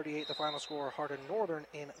 the final score. Hardin Northern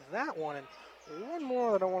in that one. And one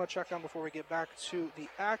more that I want to check on before we get back to the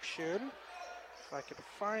action, if I can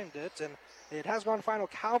find it. And it has gone final.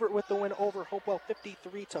 Calvert with the win over Hopewell,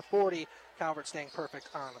 53-40. Calvert staying perfect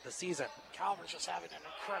on the season. Calvert's just having an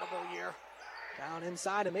incredible year. Down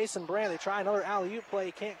inside to Mason Brandt. They try another alley-oop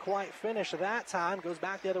play. Can't quite finish that time. Goes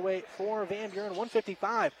back the other way for Van Buren.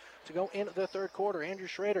 1:55 to go in the third quarter. Andrew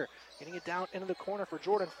Schrader getting it down into the corner for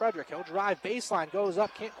Jordan Frederick. He'll drive baseline. Goes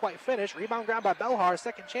up. Can't quite finish. Rebound grab by Belhar.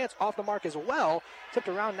 Second chance off the mark as well. Tipped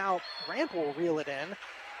around now. Grant will reel it in.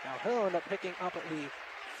 Now he'll end up picking up the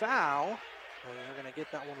foul. And they're going to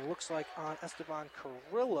get that one, looks like, on Esteban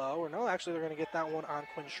Carrillo. Or no, actually they're going to get that one on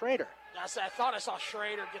Quinn Schrader. I thought I saw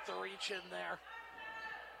Schrader get the reach in there.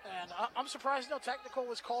 And I'm surprised no technical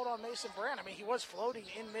was called on Mason Brand. I mean, he was floating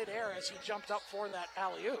in midair as he jumped up for that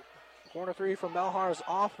alley-oop. Corner three from Belhar is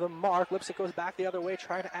off the mark. Leipsic goes back the other way,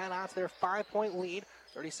 trying to add on to their 5-point lead.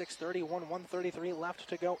 36-31, 1:33 left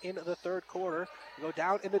to go in the third quarter. We go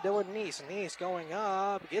down into Dylan Neese. Neese going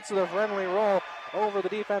up, gets the friendly roll over the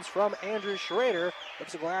defense from Andrew Schrader.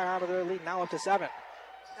 Leipsic will add on to their lead, now up to 7.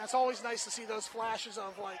 It's always nice to see those flashes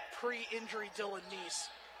of like pre-injury Dylan Neese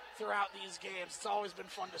throughout these games. It's always been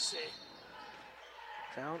fun to see.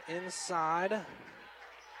 Down inside.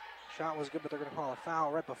 Shot was good, but they're going to call a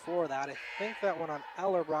foul right before that. I think that went on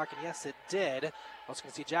Ellerbrock, and yes, it did. Also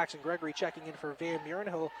going to see Jackson Gregory checking in for Van Buren.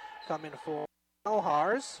 He'll come in for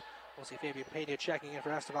Belhars. We'll see Fabian Pena checking in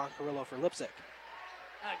for Esteban Carrillo for Leipsic.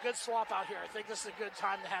 A good swap out here. I think this is a good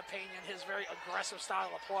time to have Pena and his very aggressive style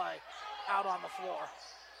of play out on the floor.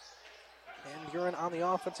 Van Buren on the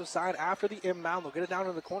offensive side after the inbound. They'll get it down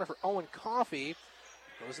into the corner for Owen Coffey.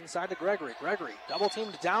 Goes inside to Gregory. Gregory double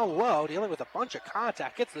teamed down low, dealing with a bunch of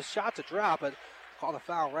contact. Gets the shot to drop, but called a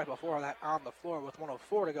foul right before that on the floor with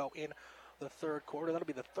 1:04 to go in the third quarter. That'll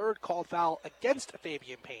be the third called foul against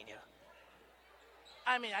Fabian Pena.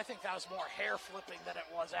 I mean, I think that was more hair flipping than it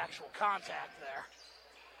was actual contact there.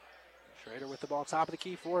 Schrader with the ball top of the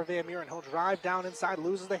key for Van Buren. He'll drive down inside,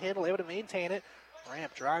 loses the handle, able to maintain it.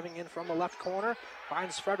 Ramp driving in from the left corner,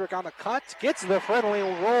 finds Frederick on the cut, gets the friendly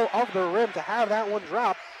roll of the rim to have that one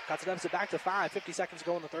drop. Cuts the deficit back to 5, 50 seconds to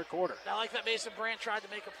go in the third quarter. I like that Mason Brandt tried to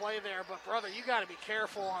make a play there, but brother, you got to be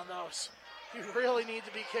careful on those. You really need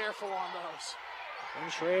to be careful on those.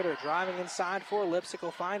 And Schrader driving inside for Leipsic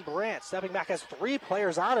will find Brandt. Stepping back, has 3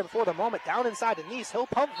 players on him for the moment. Down inside to Neese. He'll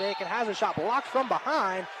pump fake and has a shot blocked from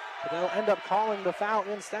behind. But they'll end up calling the foul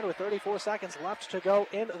instead with 34 seconds left to go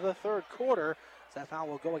in the third quarter. So that foul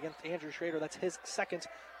will go against Andrew Schrader. That's his second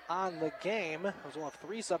on the game. There's one of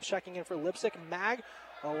 3 subs checking in for Leipsic. Mag,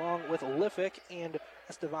 along with Liffick and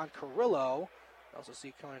Esteban Carrillo. We also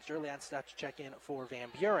see Conan Sturlianstad to check in for Van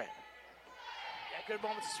Buren. Yeah, good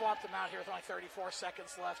moment to swap them out here with only 34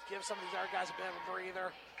 seconds left. Give some of these other guys a bit of a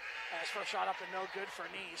breather. His first shot up and no good for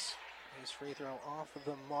Neese. His free throw off of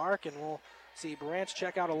the mark, and we'll see Branch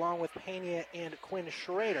check out along with Pena and Quinn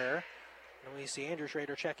Schrader. And we see Andrew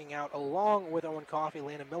Schrader checking out along with Owen Coffey.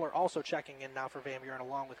 Landon Miller also checking in now for Van Buren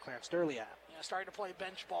along with Clarence Sturliat. Yeah, starting to play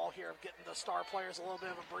bench ball here, getting the star players a little bit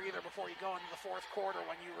of a breather before you go into the fourth quarter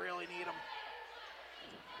when you really need them.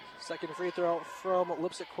 Second free throw from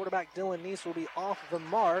Leipsic quarterback Dylan Neese will be off the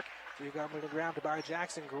mark. We've got moving ground by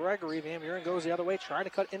Jackson Gregory. Van Buren goes the other way, trying to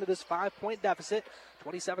cut into this 5-point deficit.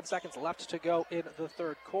 27 seconds left to go in the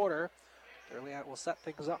third quarter. Sturliat will set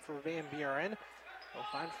things up for Van Buren. They'll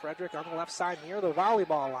find Frederick on the left side near the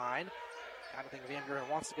volleyball line. I don't think Van Buren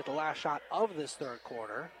wants to get the last shot of this third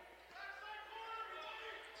quarter.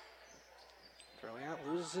 Sturliat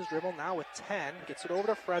loses his dribble now with 10. Gets it over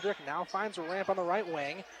to Frederick. Now finds a ramp on the right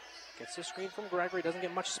wing. Gets the screen from Gregory. Doesn't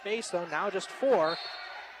get much space though. Now just 4.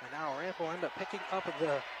 And now Ramp will end up picking up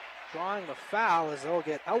drawing the foul as they'll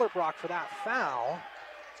get Ellerbrock for that foul.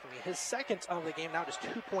 It's going to be his second of the game. Now just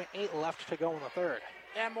 2.8 left to go in the third.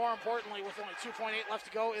 And more importantly, with only 2.8 left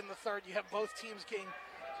to go in the third, you have both teams getting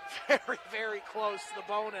very, very close to the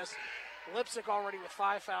bonus. Leipsic already with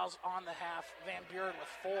 5 fouls on the half. Van Buren with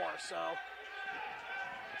 4. So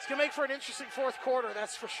it's going to make for an interesting fourth quarter,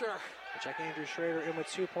 that's for sure. We'll check Andrew Schrader in with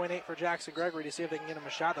 2.8 for Jackson Gregory to see if they can get him a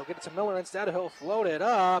shot. They'll get it to Miller instead. He'll float it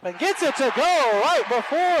up and gets it to go right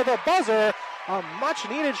before the buzzer. A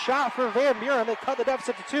much-needed shot for Van Buren. They cut the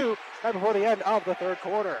deficit to 2 right before the end of the third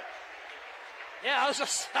quarter. Yeah, I was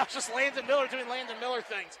just Landon Miller doing Landon Miller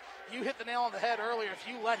things. You hit the nail on the head earlier. If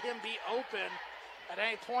you let him be open at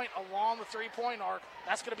any point along the three-point arc,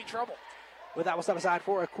 that's going to be trouble. With that, we'll step aside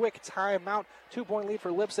for a quick timeout. 2-point lead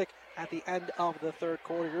for Leipsic at the end of the third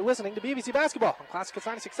quarter. You're listening to BBC Basketball on Classic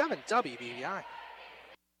 96.7 WBBI.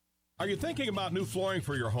 Are you thinking about new flooring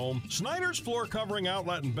for your home? Snyder's Floor Covering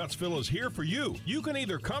Outlet in Bettsville is here for you. You can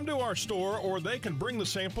either come to our store or they can bring the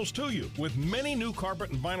samples to you with many new carpet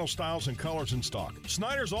and vinyl styles and colors in stock.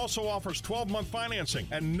 Snyder's also offers 12-month financing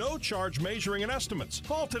and no charge measuring and estimates.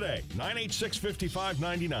 Call today,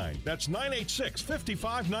 986-5599. That's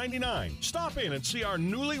 986-5599. Stop in and see our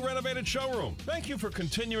newly renovated showroom. Thank you for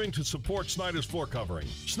continuing to support Snyder's Floor Covering.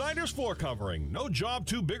 Snyder's Floor Covering. No job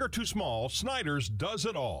too big or too small. Snyder's does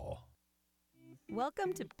it all.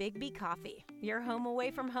 Welcome to Big B Coffee, your home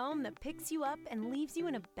away from home that picks you up and leaves you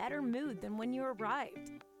in a better mood than when you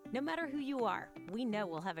arrived. No matter who you are, we know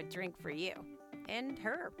we'll have a drink for you, and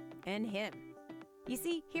her, and him. You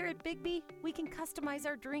see, here at Big B, we can customize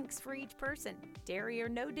our drinks for each person. Dairy or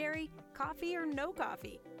no dairy, coffee or no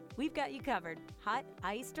coffee. We've got you covered, hot,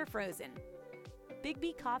 iced, or frozen. Big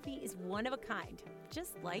B Coffee is one of a kind,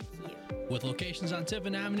 just like you. With locations on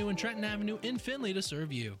Tiffin Avenue and Trenton Avenue in Findlay to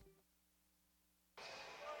serve you.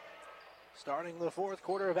 Starting the fourth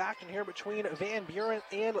quarter of action here between Van Buren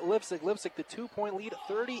and Leipsic. Leipsic, the 2-point lead,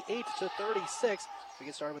 38-36. We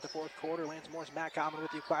get started with the fourth quarter. Lance Morris, Matt Common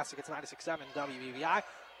with you. Classic, it's 96.7 WBVI.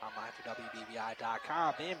 Online through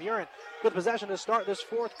WBVI.com. Van Buren with possession to start this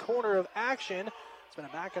fourth quarter of action. It's been a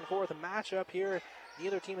back and forth matchup here.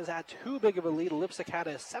 Neither team has had too big of a lead. Leipsic had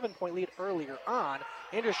a 7-point lead earlier on.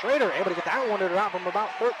 Andrew Schrader able to get that one to drop from about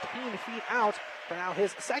 13 feet out for now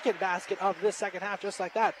his second basket of this second half, just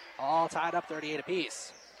like that. All tied up 38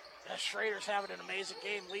 apiece. Schrader's having an amazing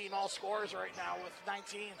game, leading all scorers right now with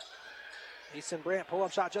 19. Mason Brandt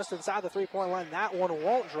pull-up shot just inside the three-point line. That one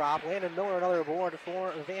won't drop. Landon Miller another board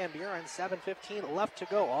for Van Buren. 7:15 left to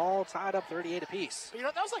go. All tied up 38 apiece.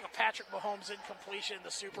 But that was like a Patrick Mahomes incompletion in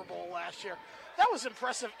the Super Bowl last year. That was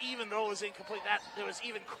impressive even though it was incomplete. That it was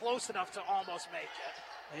even close enough to almost make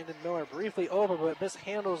it. Landon Miller briefly over, but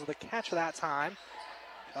mishandles the catch that time.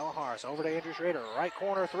 Belhars over to Andrew Schrader. Right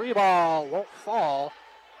corner three ball. Won't fall.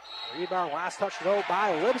 Rebound last touch though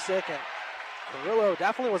by Leipsic, and Carrillo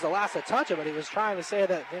definitely was the last to touch it, but he was trying to say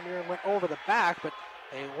that Van Buren went over the back, but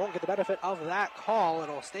they won't get the benefit of that call.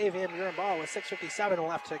 It'll stay Van Buren ball with 6:57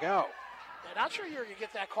 left to go. Yeah, not sure you're going to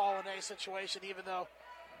get that call in any situation, even though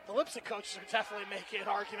the Leipsic coaches are definitely making an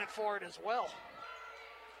argument for it as well.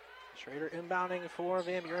 Schrader inbounding for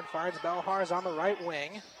Van Buren, finds Belhars on the right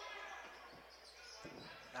wing.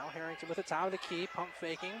 Now Harrington with the top of the key, pump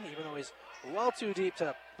faking, even though he's well too deep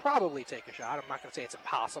to probably take a shot. I'm not going to say it's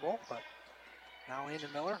impossible, but now Landon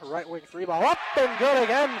Miller, right wing three ball up and good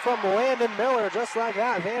again from Landon Miller, just like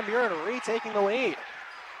that. Van Buren retaking the lead.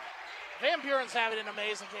 Van Buren's having an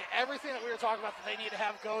amazing game. Everything that we were talking about that they need to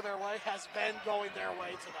have go their way has been going their way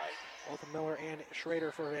tonight. Both Miller and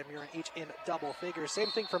Schrader for Van Buren, each in double figures. Same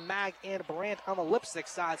thing for Mag and Brandt on the Leipsic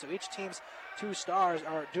side, so each team's two stars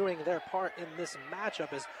are doing their part in this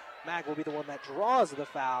matchup, as Mag will be the one that draws the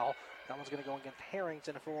foul. That one's going to go against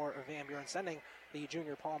Harrington for Van Buren, sending the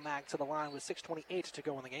junior Paul Mag to the line with 6:28 to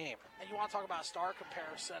go in the game. And you want to talk about a star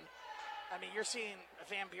comparison. I mean, you're seeing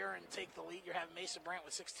Van Buren take the lead. You're having Mason Brandt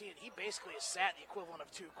with 16. He basically has sat the equivalent of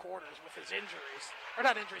 2 quarters with his injuries. Or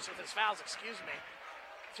not injuries, with his fouls,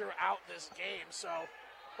 throughout this game. So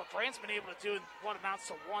what Brandt's been able to do in what amounts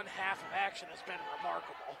to one half of action has been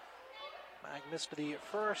remarkable. Mag missed the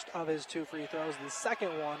first of his 2 free throws. The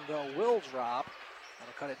second one, though, will drop.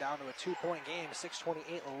 That'll cut it down to a 2-point game.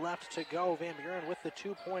 6:28 left to go. Van Buren with the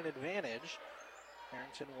 2-point advantage.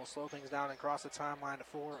 Harrington will slow things down and cross the timeline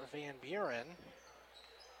for Van Buren.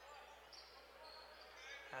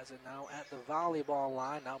 Has it now at the volleyball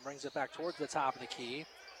line. Now brings it back towards the top of the key.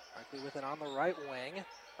 Directly with it on the right wing.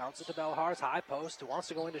 Bounces to Belhars, high post. Who wants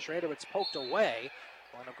to go into Schrader? It's poked away.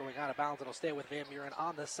 Will end up going out of bounds. It'll stay with Van Buren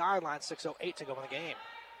on the sideline. 6:08 to go in the game.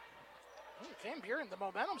 Van Buren, the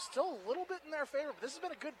momentum's still a little bit in their favor, but this has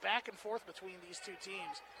been a good back and forth between these two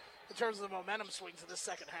teams in terms of the momentum swings of this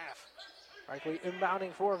second half. Likely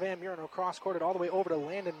inbounding for Van Buren, will cross-court it all the way over to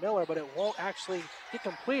Landon Miller, but it won't actually get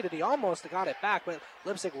completed. He almost got it back, but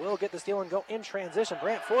Leipsic will get the steal and go in transition.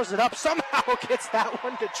 Brandt forces it up, somehow gets that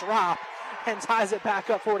one to drop and ties it back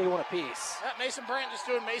up 41 apiece. Mason Brandt just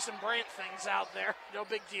doing Mason Brandt things out there. No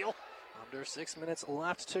big deal. Under 6 minutes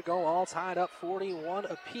left to go, all tied up 41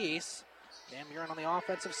 apiece. Van Buren on the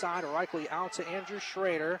offensive side, likely out to Andrew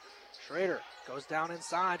Schrader. Schrader goes down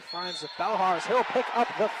inside, finds the Belhars. He'll pick up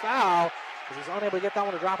the foul, because he's unable to get that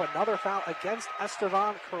one to drop. Another foul against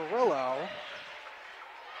Estevan Carrillo.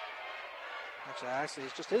 Actually,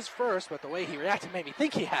 it's just his first, but the way he reacted made me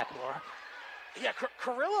think he had more. Yeah,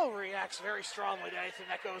 Carrillo reacts very strongly to anything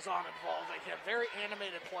that goes on involving him. Very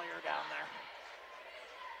animated player down there.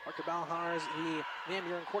 Parker Belhars, the Van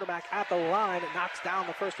Buren quarterback at the line, knocks down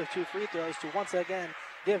the first of 2 free throws to once again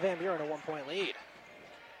give Van Buren a 1-point lead.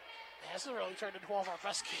 This has really turned into one of our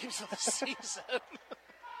best games of the season.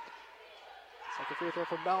 Second free throw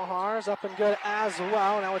from Belhars, up and good as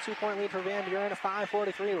well. Now a 2-point lead for Van Buren,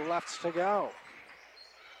 5:43 left to go.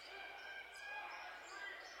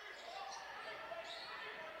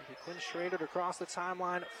 Quinn Schrader to cross the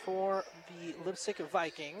timeline for the Leipsic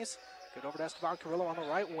Vikings. Good over to Estevan Carrillo on the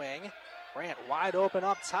right wing. Brandt wide open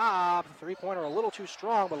up top. 3-pointer a little too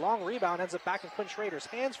strong, but long rebound ends up back in Quinn Schrader's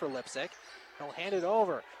hands for Leipsic. He'll hand it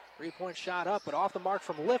over. 3-point shot up, but off the mark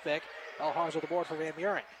from Leipsic. Belhars with the board for Van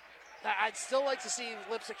Buren. I'd still like to see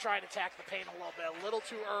Leipsic try to attack the paint a little bit. A little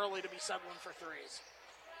too early to be settling for threes.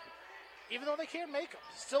 Even though they can make them.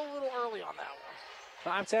 Still a little early on that one.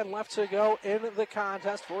 5:10 left to go in the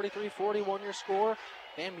contest. 43-41 your score.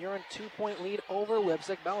 Van Buren 2-point lead over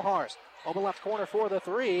Leipsic. Belhars open left corner for the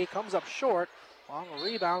three. Comes up short. Long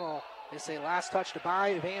rebound. They say last touch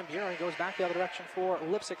by Van Buren. Goes back the other direction for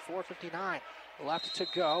Leipsic. 4:59 left to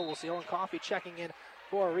go. We'll see Owen Coffey checking in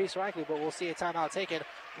for Reese Reichley, but we'll see a timeout taken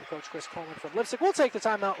from Coach Chris Coleman from Leipsic. We'll take the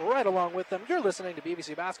timeout right along with them. You're listening to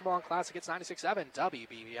BBC Basketball on Classic. It's 96.7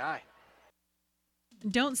 WBBI.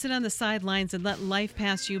 Don't sit on the sidelines and let life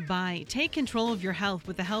pass you by. Take control of your health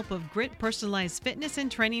with the help of Grit Personalized Fitness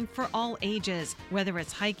and Training for all ages. Whether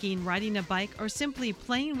it's hiking, riding a bike, or simply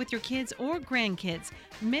playing with your kids or grandkids,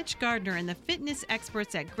 Mitch Gardner and the fitness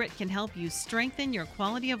experts at Grit can help you strengthen your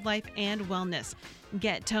quality of life and wellness.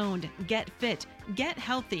 Get toned, get fit, get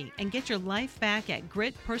healthy, and get your life back at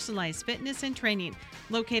Grit Personalized Fitness and Training,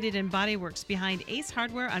 located in Body Works behind Ace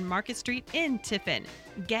Hardware on Market Street in Tiffin.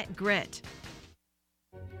 Get Grit.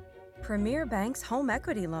 Premier Bank's home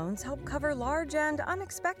equity loans help cover large and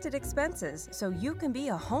unexpected expenses so you can be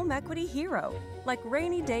a home equity hero, like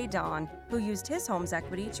Rainy Day Don, who used his home's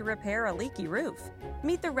equity to repair a leaky roof.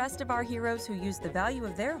 Meet the rest of our heroes who use the value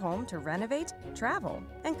of their home to renovate, travel,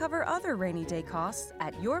 and cover other rainy day costs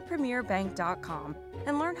at yourpremierbank.com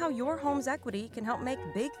and learn how your home's equity can help make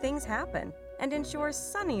big things happen and ensure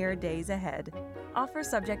sunnier days ahead. Offer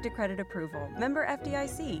subject to credit approval. Member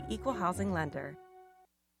FDIC, Equal Housing Lender.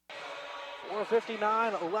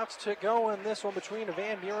 4:59 left to go in this one between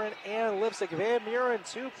Van Buren and Leipsic. Van Buren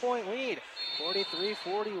 2-point lead.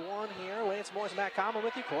 43-41 here. Lance Morris, Matt Common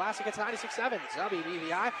with you. Classic, it's 96.7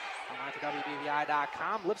 WBBI. Online to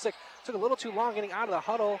WBBI.com. Leipsic took a little too long getting out of the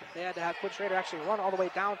huddle. They had to have Quinn Schrader actually run all the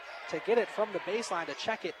way down to get it from the baseline to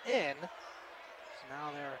check it in. So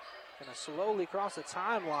now they're going to slowly cross the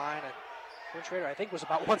timeline. And Quinn Schrader, I think, was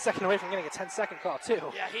about 1 second away from getting a 10-second call,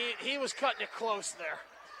 too. Yeah, he was cutting it close there.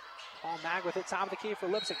 Paul Mag with it, top of the key for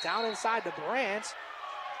Leipsic, down inside to Brandt.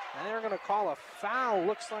 And they're going to call a foul,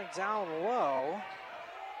 looks like down low.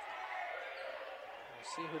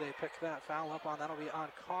 We'll see who they pick that foul up on. That'll be on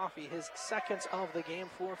Coffey, his second of the game,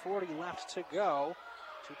 4:40 left to go.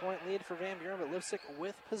 2-point lead for Van Buren, but Leipsic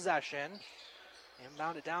with possession.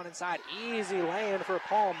 Inbound it down inside, easy lay-in for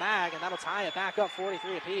Paul Mag, and that'll tie it back up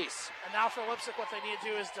 43 apiece. And now for Leipsic, what they need to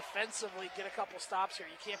do is defensively get a couple stops here.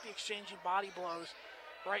 You can't be exchanging body blows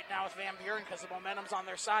right now with Van Buren because the momentum's on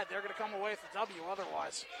their side. They're going to come away with the W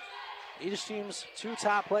otherwise. Each team's two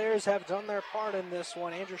top players have done their part in this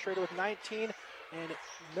one. Andrew Schrader with 19 and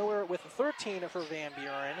Miller with 13 for Van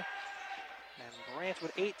Buren. And Brandt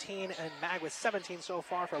with 18 and Mag with 17 so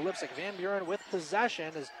far for Leipsic. Van Buren with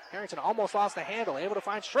possession as Harrington almost lost the handle. Able to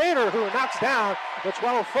find Schrader, who knocks down the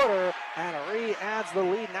 12-footer and re-adds the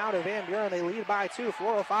lead now to Van Buren. They lead by 2,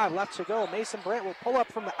 4:05 left to go. Mason Brandt will pull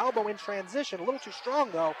up from the elbow in transition. A little too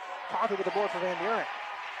strong, though. Coffey with the board for Van Buren.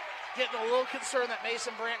 Getting a little concerned that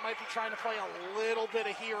Mason Brandt might be trying to play a little bit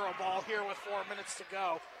of hero ball here with 4 minutes to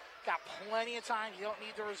go. Got plenty of time. You don't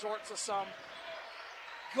need to resort to some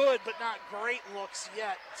good but not great looks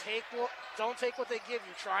yet. Don't take what they give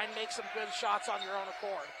you. Try and make some good shots on your own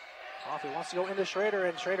accord. Coffey wants to go into Schrader,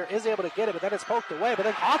 and Schrader is able to get it, but then it's poked away. But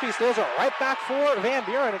then Coffey steals it right back for Van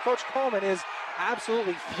Buren, and Coach Coleman is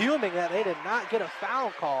absolutely fuming that they did not get a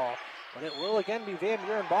foul call. But it will again be Van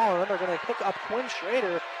Buren ball, and then they're going to pick up Quinn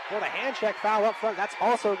Schrader for the hand check foul up front. That's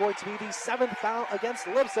also going to be the 7th foul against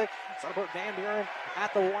Leipsic. So that'll put Van Buren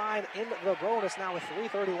at the line in the bonus now with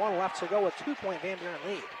 3:31 left to go, with 2-point Van Buren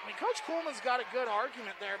lead. I mean, Coach Coleman's got a good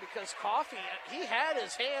argument there because Coffey, he had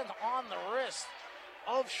his hand on the wrist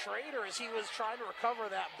of Schrader as he was trying to recover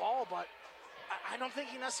that ball, but I don't think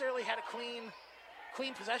he necessarily had a clean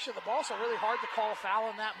possession of the ball, so really hard to call a foul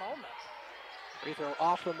in that moment. Free throw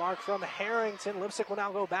off the mark from Harrington. Leipsic will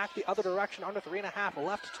now go back the other direction, under 3.5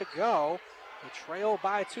 left to go. They trail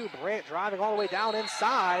by 2. Brandt driving all the way down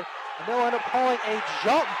inside, and they'll end up calling a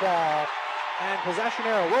jump ball, and possession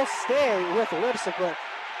error will stay with Leipsic, but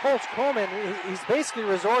Coach Coleman, he's basically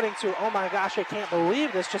resorting to, oh my gosh, I can't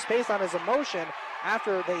believe this, just based on his emotion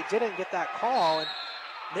after they didn't get that call. And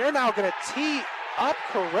they're now going to tee up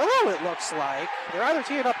Carrillo, it looks like. They're either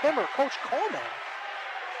teeing up him or Coach Coleman,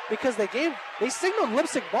 because they signaled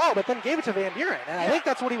Leipsic ball, but then gave it to Van Buren. And I think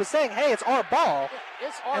that's what he was saying. Hey, it's our ball. Yeah,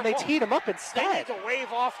 it's our and they ball. Teed him up instead. They need to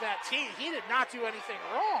wave off that tee. He did not do anything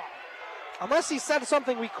wrong. Unless he said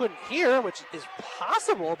something we couldn't hear, which is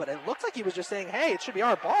possible, but it looked like he was just saying, hey, it should be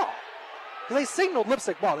our ball. Because they signaled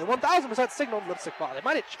Leipsic ball. They 1,000% signaled Leipsic ball. They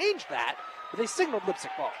might have changed that, but they signaled Leipsic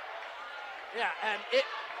ball. Yeah, and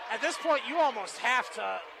at this point, you almost have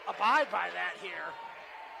to abide by that here.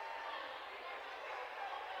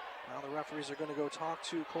 Now the referees are going to go talk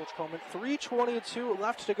to Coach Coleman. 3:22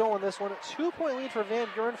 left to go in this one. 2-point lead for Van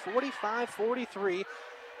Buren, 45-43.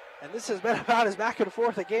 And this has been about as back and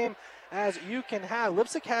forth a game as you can have.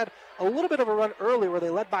 Leipsic had a little bit of a run early where they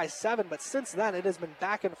led by 7, but since then it has been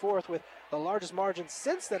back and forth with the largest margin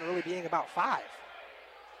since then really being about 5.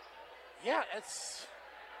 Yeah, it's,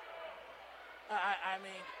 I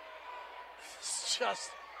mean, it's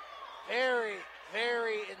just very,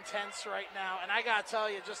 very intense right now. And I got to tell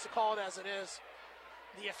you, just to call it as it is,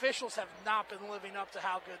 the officials have not been living up to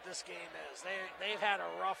how good this game is. They've had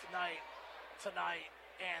a rough night tonight,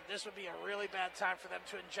 and this would be a really bad time for them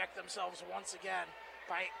to inject themselves once again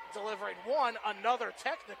by delivering, 1, another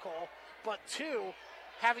technical, but 2,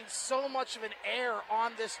 having so much of an error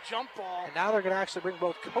on this jump ball. And now they're going to actually bring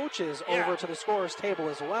both coaches over to the scorer's table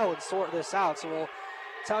as well and sort this out. So we'll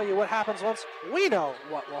tell you what happens once we know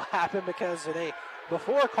what will happen, because they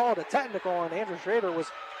before called a technical, and Andrew Schrader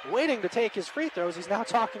was waiting to take his free throws. He's now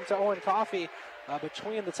talking to Owen Coffey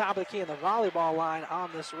between the top of the key and the volleyball line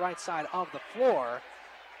on this right side of the floor.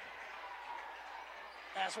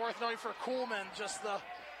 That's worth noting for Kuhlman, just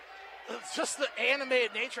the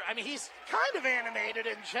animated nature. I mean, he's kind of animated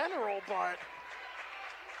in general, but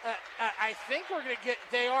I think we're going to get,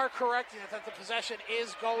 they are correcting it that the possession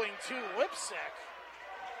is going to Leipsic.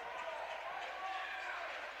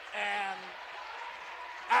 And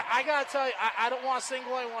I got to tell you, I don't want to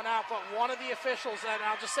single anyone out, but one of the officials, and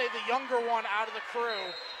I'll just say the younger one out of the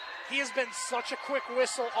crew, he has been such a quick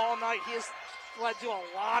whistle all night. He has led to a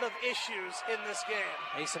lot of issues in this game.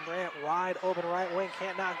 Mason Brandt, wide open right wing,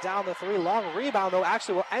 can't knock down the 3. Long rebound, though,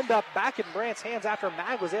 actually will end up back in Brandt's hands after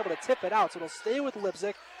Mag was able to tip it out. So it'll stay with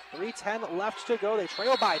Leipsic. 3:10 left to go. They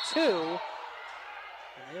trail by 2. And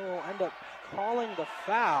they will end up calling the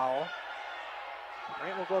foul.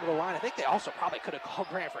 Brandt will go to the line. I think they also probably could have called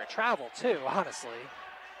Brandt for a travel, too, honestly.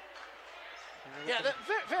 Yeah,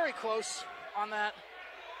 very close on that.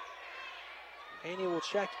 Haney will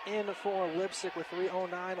check in for Leipsic with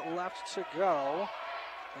 3:09 left to go.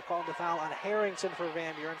 They called the foul on Harrington for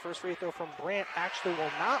Van Buren. First free throw from Brandt actually will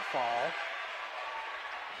not fall.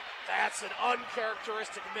 That's an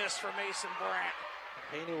uncharacteristic miss for Mason Brandt.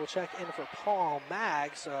 Haney will check in for Paul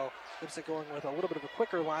Mag, so Leipsic going with a little bit of a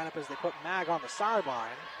quicker lineup as they put Mag on the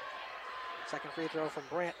sideline. Second free throw from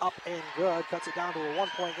Brandt, up and good. Cuts it down to a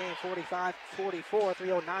 1-point game, 45-44,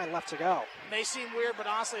 3:09 left to go. May seem weird, but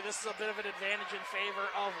honestly, this is a bit of an advantage in favor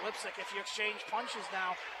of Leipsic. If you exchange punches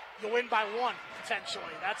now, you win by 1,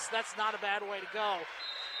 potentially. That's not a bad way to go.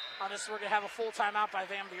 On this, we're going to have a full timeout by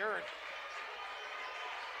Van Buren.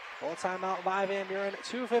 Full timeout by Van Buren.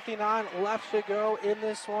 2:59 left to go in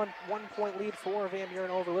this one. 1-point lead for Van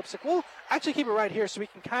Buren over Leipsic. We'll actually keep it right here so we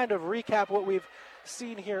can kind of recap what we've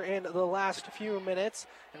seen here in the last few minutes,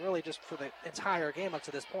 and really just for the entire game up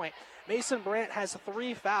to this point. Mason Brandt has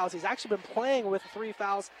 3 fouls. He's actually been playing with 3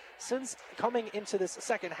 fouls since coming into this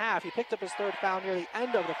second half. He picked up his 3rd foul near the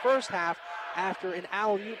end of the first half after an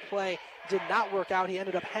alley-oop play did not work out. He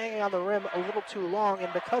ended up hanging on the rim a little too long,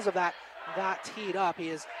 and because of that, got teed up. He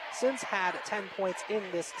has since had 10 points in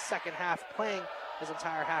this second half, playing his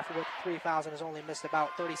entire half with 3 fouls, and has only missed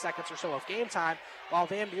about 30 seconds or so of game time, while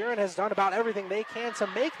Van Buren has done about everything they can to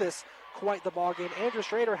make this quite the ball game. Andrew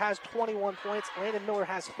Schrader has 21 points. Landon Miller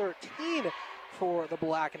has 13 for the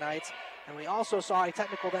Black Knights. And we also saw a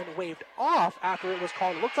technical then waved off after it was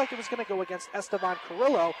called. It looked like it was going to go against Esteban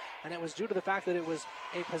Carrillo, and it was due to the fact that it was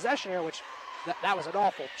a possession error, which that was an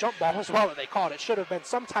awful jump ball as well that they called. It should have been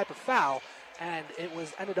some type of foul, and it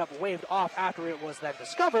was ended up waved off after it was then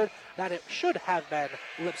discovered that it should have been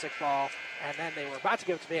Leipsic ball, and then they were about to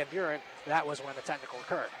give it to Van Buren. That was when the technical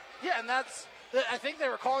occurred. Yeah, and I think they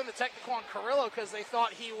were calling the technical on Carrillo because they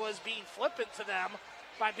thought he was being flippant to them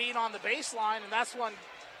by being on the baseline, and that's when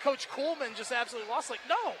Coach Kuhlman just absolutely lost. Like,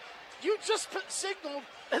 no, you just signaled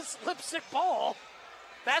as Leipsic ball.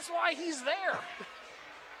 That's why he's there.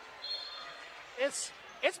 It's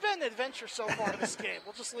been an adventure so far in this game.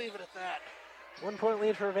 We'll just leave it at that. 1-point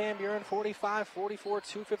lead for Van Buren, 45-44,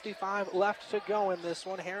 2:55 left to go in this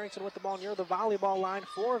one. Harrington with the ball near the volleyball line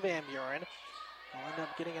for Van Buren. They'll end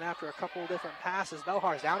up getting it after a couple of different passes.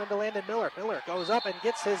 Belhar's down into Landon Miller. Miller goes up and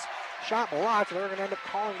gets his shot blocked. They're going to end up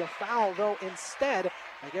calling the foul, though, instead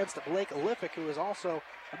against Blake Liffick, who is also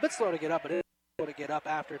a bit slow to get up, but is able to get up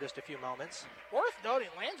after just a few moments. Worth noting,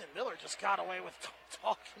 Landon Miller just got away with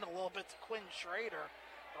talking a little bit to Quinn Schrader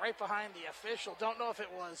right behind the official. Don't know if it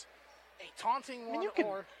was a taunting one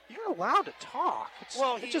or... You're allowed to talk.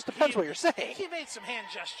 It just depends what you're saying. He made some hand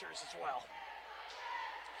gestures as well.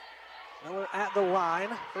 Miller at the line.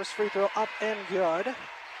 First free throw up and good.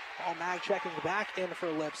 Paul Mag checking back in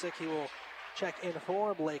for Leipsic. He will check in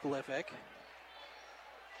for Blake Liffick.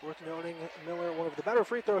 Worth noting, Miller, one of the better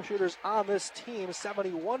free throw shooters on this team,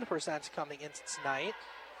 71% coming in tonight.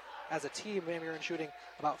 as a team. Van Buren shooting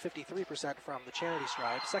about 53% from the charity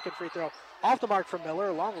stripe. Second free throw off the mark from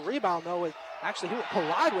Miller. Long rebound, though, he would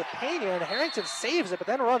collide with Pena, and Harrington saves it, but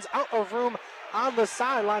then runs out of room on the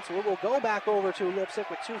sideline. So it will go back over to Leipsic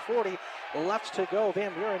with 2:40 left to go.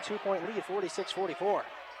 Van Buren 2-point lead, 46-44.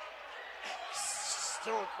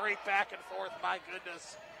 Still a great back and forth, my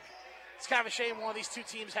goodness. It's kind of a shame one of these two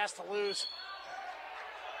teams has to lose.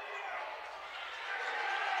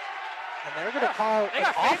 And they're going to call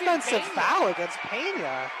an offensive foul against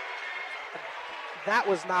Pena. That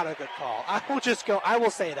was not a good call. I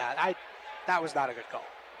will say that. That was not a good call.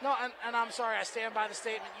 No, and I'm sorry, I stand by the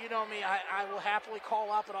statement. You know me, I will happily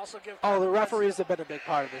call up and also give... the referees have been a big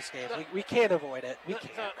part of this game. We can't avoid it.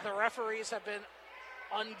 The referees have been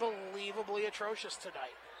unbelievably atrocious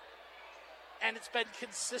tonight. And it's been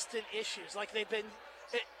consistent issues. Like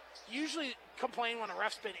usually complain when a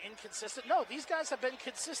ref's been inconsistent. No, these guys have been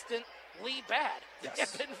consistently bad.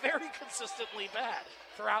 Yes. They've been very consistently bad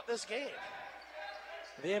throughout this game.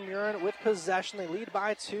 Van Buren with possession. They lead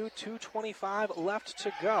by 2, 2:25 left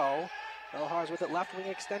to go. Belhars with it left wing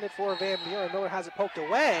extended for Van Buren. Miller has it poked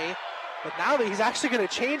away. But now that he's actually going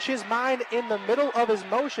to change his mind in the middle of his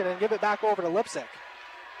motion and give it back over to Leipsic.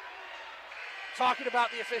 Talking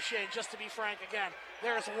about the officiating, just to be frank again,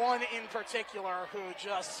 there's one in particular who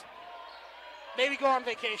just maybe go on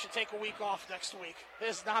vacation, take a week off next week.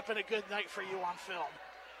 This has not been a good night for you on film.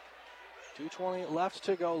 2:20 left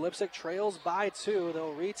to go. Leipsic trails by 2.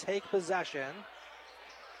 They'll retake possession.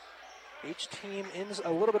 Each team in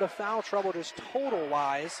a little bit of foul trouble just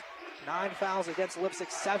total-wise. 9 fouls against Leipsic,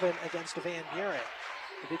 7 against Van Buren.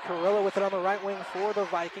 It'll be Carrillo with it on the right wing for the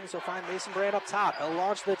Vikings. He'll find Mason Brand up top. He'll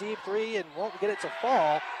launch the deep three and won't get it to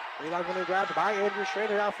fall. Rebound going to be grabbed by Andrew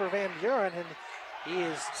Schrader out for Van Buren, and he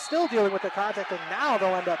is still dealing with the contact, and now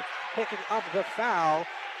they'll end up picking up the foul,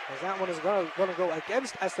 as that one is going to go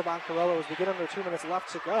against Esteban Carrillo as we get under 2 minutes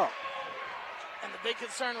left to go. And the big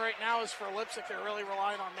concern right now is for Leipsic. They're really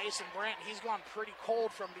relying on Mason Brandt. He's gone pretty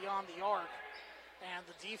cold from beyond the arc. And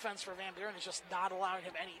the defense for Van Buren is just not allowing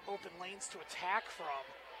him any open lanes to attack from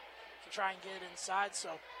to try and get inside.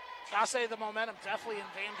 So I'll say the momentum definitely in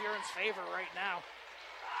Van Buren's favor right now.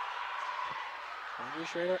 Andrew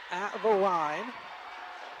Schrader at the line.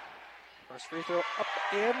 First free throw up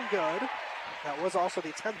and good. That was also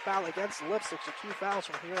the 10th foul against Leipsic, so 2 fouls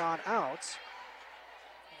from here on out.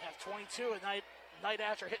 You have 22 a night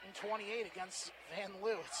after hitting 28 against Van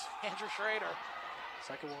Loo. It's Andrew Schrader.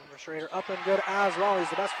 Second one for Schrader up and good as well. He's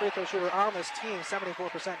the best free throw shooter on this team,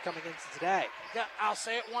 74% coming into today. Yeah, I'll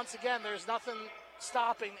say it once again. There's nothing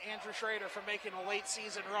stopping Andrew Schrader from making a late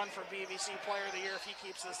season run for BBC Player of the Year if he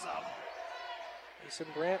keeps this up. Mason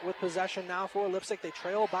Brandt with possession now for Leipsic. They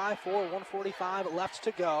trail by 4, 1:45 left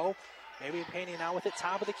to go. Maybe Pena now with it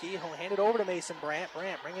top of the key. He'll hand it over to Mason Brandt.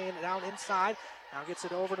 Brandt bringing it down inside. Now gets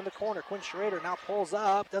it over to the corner. Quinn Schrader now pulls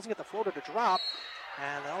up. Doesn't get the floater to drop.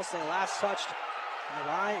 And they'll say last touched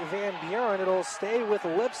by Van Buren. It'll stay with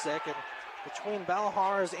Leipsic. And between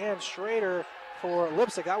Belhars and Schrader for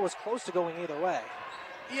Leipsic, that was close to going either way.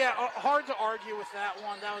 Yeah, hard to argue with that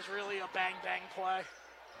one. That was really a bang-bang play.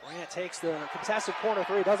 Brandt takes the contested corner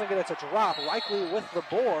three. Doesn't get it to drop. Likely with the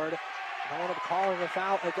board. No one calling a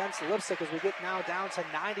foul against Leipsic as we get now down to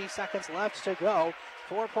 90 seconds left to go.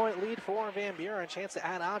 4-point lead for Van Buren. Chance to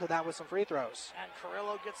add on to that with some free throws. And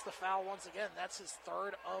Carrillo gets the foul once again. That's his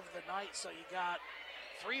 3rd of the night. So you got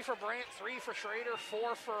 3 for Brandt, 3 for Schrader,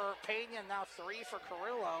 4 for Pena, and now 3 for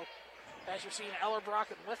Carrillo. As you're seeing Ellerbrock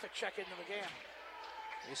and Liffick check into the game.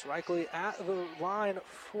 Reese Reichley at the line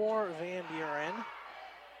for Van Buren.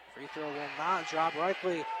 Free throw will not drop.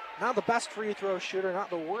 Reichley, not the best free throw shooter, not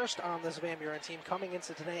the worst on this Van Buren team, coming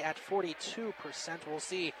into today at 42%. We'll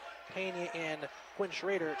see Pena and Quinn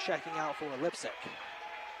Schrader checking out for Leipsic.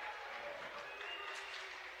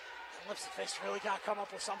 Leipsic, they really got to come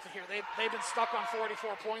up with something here. They've been stuck on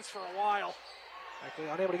 44 points for a while.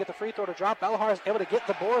 Reichley unable to get the free throw to drop. Belhar is able to get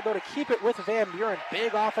the board, though, to keep it with Van Buren.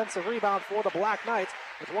 Big offensive rebound for the Black Knights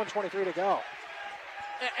with 1:23 to go.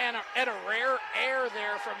 And a rare error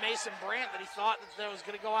there from Mason Brandt that he thought that was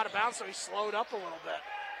going to go out of bounds, so he slowed up a little bit.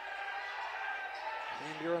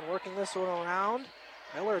 Van Buren working this one around.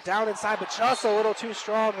 Miller down inside, but just a little too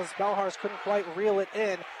strong as Belhars couldn't quite reel it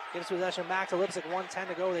in. Gives possession back to Leipsic, 1:10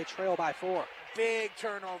 to go. They trail by 4. Big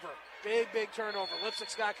turnover. Big turnover.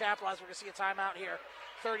 Leipzig's got to capitalize. We're going to see a timeout here.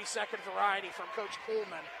 30-second variety from Coach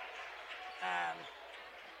Kuhlman. And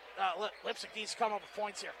Leipzig needs to come up with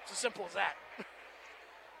points here. It's as simple as that.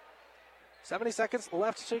 70 seconds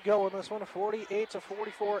left to go in this one.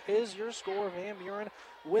 48-44 is your score. Van Buren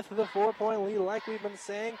with the 4-point lead. Like we've been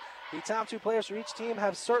saying, the top 2 players for each team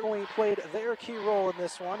have certainly played their key role in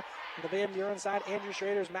this one. On the Van Buren side, Andrew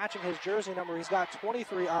Schrader's matching his jersey number. He's got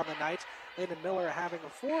 23 on the night. Landon Miller having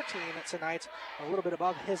 14 tonight, a little bit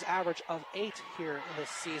above his average of 8 here this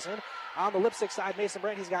season. On the Leipsic side, Mason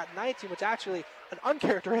Brandt, he's got 19, which actually an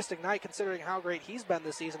uncharacteristic night considering how great he's been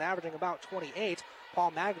this season, averaging about 28.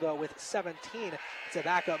 Paul Mag, though, with 17 to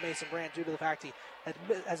back up Mason Brandt due to the fact he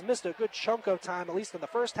has missed a good chunk of time, at least in the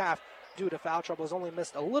first half, due to foul trouble. Has only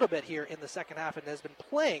missed a little bit here in the second half and has been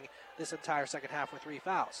playing this entire second half with 3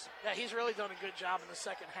 fouls. Yeah, he's really done a good job in the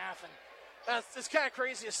second half. And it's kind of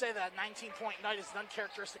crazy to say that 19-point night is an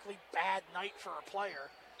uncharacteristically bad night for a player.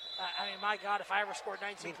 I mean, my God, if I ever scored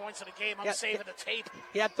 19 points in a game, I'm saving the tape.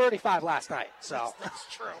 He had 35 last night, so. That's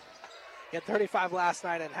true. He had 35 last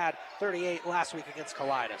night and had 38 last week against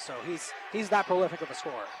Kalida, so he's that prolific of a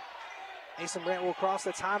scorer. Mason Brandt will cross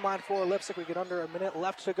the timeline for Leipsic. We get under a minute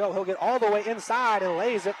left to go. He'll get all the way inside and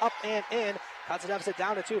lays it up and in. Cuts the deficit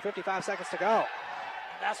down to 2, 55 seconds to go.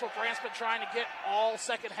 And that's what Brandt's been trying to get all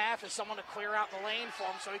second half, is someone to clear out the lane for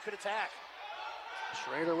him so he could attack.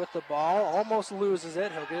 Schrader with the ball, almost loses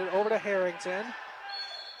it. He'll get it over to Harrington.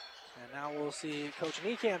 And now we'll see Coach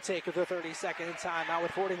Niekamp take the 30-second timeout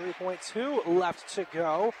with 43.2 left to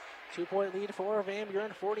go. 2-point lead for Van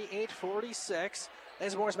Buren, 48-46.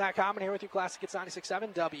 Ladies and boys, Matt Common here with you. Classic Hits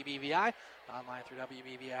 96.7 WBVI. Online through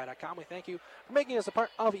WBVI.com. We thank you for making us a part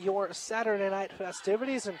of your Saturday night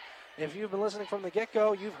festivities. And if you've been listening from the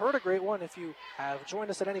get-go, you've heard a great one. If you have joined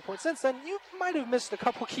us at any point since then, you might have missed a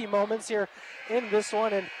couple key moments here in this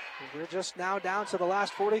one. And we're just now down to the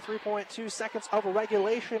last 43.2 seconds of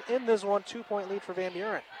regulation in this one. 2-point lead for Van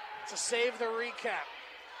Buren. To save the recap,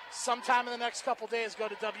 sometime in the next couple days, go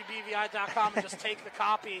to WBVI.com and just take the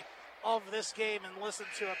copy of this game and listen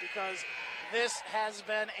to it, because this has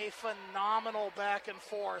been a phenomenal back and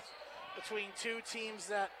forth between two teams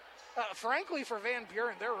that, frankly, for Van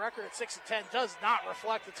Buren, their record at 6-10 does not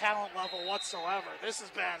reflect the talent level whatsoever. This has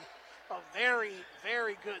been a very,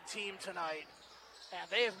 very good team tonight, and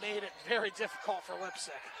they have made it very difficult for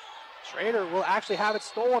Leipsic. Schrader will actually have it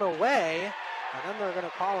stolen away, and then they're going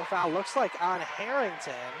to call a foul, looks like on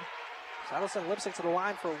Harrington. So that'll send Leipsic to the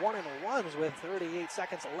line for 1-and-1s with 38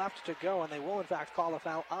 seconds left to go, and they will, in fact, call a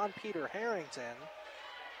foul on Peter Harrington.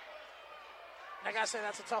 I got to say,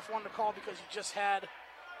 that's a tough one to call, because you just had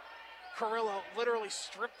Carrillo literally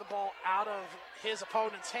strip the ball out of his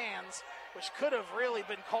opponent's hands, which could have really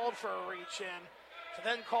been called for a reach-in. To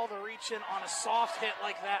then call the reach-in on a soft hit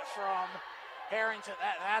like that from Harrington,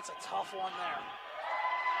 that's a tough one there.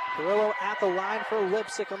 Carrillo at the line for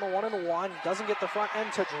Leipsic on the 1-and-1. Doesn't get the front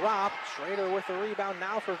end to drop. Schrader with the rebound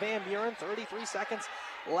now for Van Buren. 33 seconds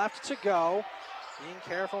left to go. Being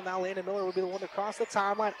careful now, Landon Miller will be the one to cross the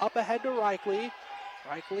timeline. Up ahead to Reichle.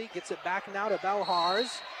 Reichle gets it back now to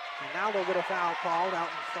Belhars. And now they'll get a foul called out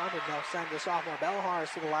in front, and they'll send the sophomore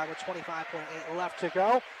Belhars to the line with 25.8 left to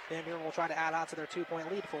go. Van Buren will try to add on to their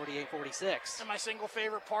 2-point lead, 48-46. And my single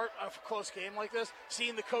favorite part of a close game like this,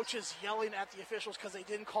 seeing the coaches yelling at the officials because they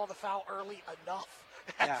didn't call the foul early enough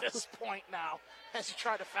at this point now, as you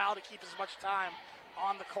try to foul to keep as much time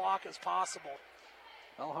on the clock as possible.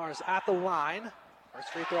 Belhars at the line. First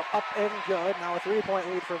free throw up and good. Now a 3-point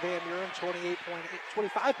lead for Van Buren,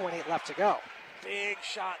 25.8 left to go. Big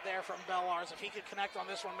shot there from Belhars. If he could connect on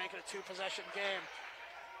this one, make it a 2-possession game.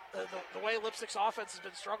 The way Leipzig's offense has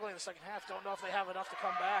been struggling in the second half, don't know if they have enough to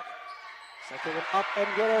come back. Second one up and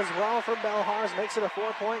good as well from Belhars. Makes it a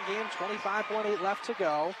 4-point game, 25.8 left to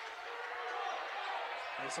go.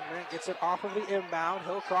 Mason Brandt gets it off of the inbound.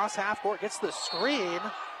 He'll cross half court, gets the screen.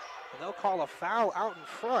 And they'll call a foul out in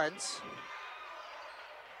front.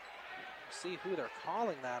 See who they're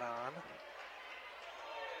calling that on.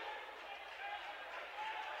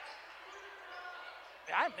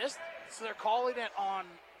 I missed it. So they're calling it on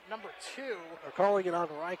number 2. They're calling it on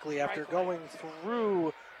Reichle after going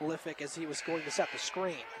through Leipsic as he was going to set the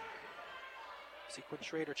screen. See Quinn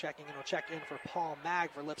Schrader checking in. He'll check in for Paul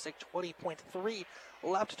Mag for Leipsic. 20.3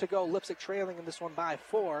 left to go. Leipsic trailing in this one by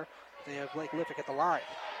 4. They have Blake Leipsic at the line.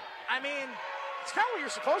 I mean, it's kind of what you're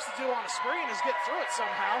supposed to do on a screen, is get through it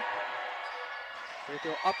somehow. Free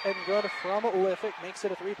throw up and good from Leipsic. Makes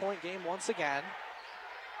it a 3-point game once again.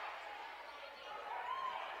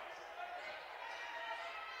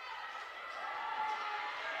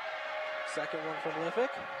 Second one from Leipsic.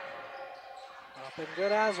 Up and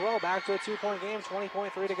good as well. Back to a 2-point game,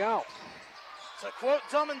 20.3 to go. So quote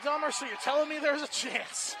Dumb and Dumber, so you're telling me there's a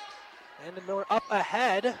chance. Landon Miller up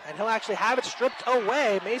ahead, and he'll actually have it stripped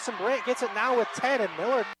away. Mason Brandt gets it now with 10, and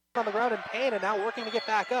Miller on the ground in pain and now working to get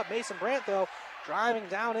back up. Mason Brandt, though, driving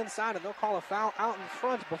down inside, and they'll call a foul out in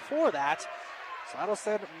front before that. So that'll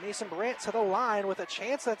send Mason Brandt to the line with a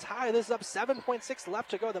chance to tie this up. 7.6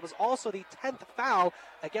 left to go. That was also the 10th foul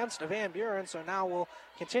against Van Buren. So now we'll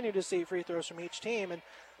continue to see free throws from each team. And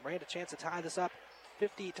Brandt a chance to tie this up.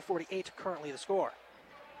 50-48 currently the score.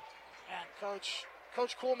 And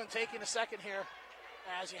Coach Coolman taking a second here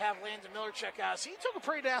as you have Landon Miller check out. So he took a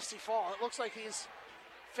pretty nasty fall. It looks like he's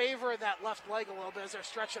favoring that left leg a little bit as they're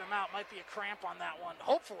stretching him out. Might be a cramp on that one.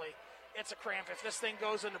 Hopefully it's a cramp. If this thing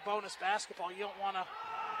goes into bonus basketball, you don't want to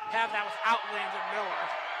have that without Landon Miller.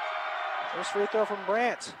 First free throw from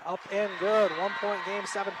Brandt. Up and good. 1 point game,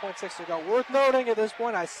 7.6 to go. Worth noting at this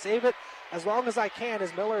point, I save it as long as I can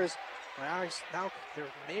as Miller is now they're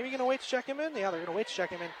maybe going to wait to check him in. Yeah, they're going to wait to check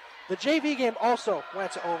him in. The JV game also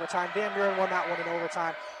went to overtime. Van Buren won that one in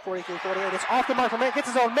overtime, 43-48. It's off the mark for Brandt, gets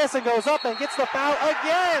his own miss and goes up and gets the foul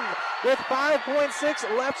again with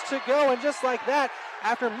 5.6 left to go. And just like that,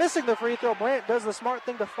 after missing the free throw, Brandt does the smart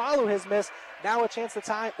thing to follow his miss. Now a chance to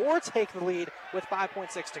tie or take the lead with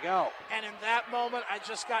 5.6 to go. And in that moment, I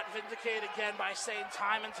just got vindicated again by saying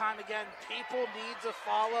time and time again, people need to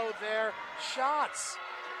follow their shots.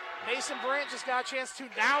 Mason Brandt just got a chance to.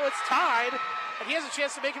 Now it's tied, and he has a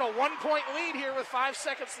chance to make it a 1 point lead here with 5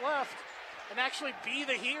 seconds left and actually be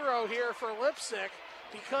the hero here for Leipsic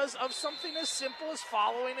because of something as simple as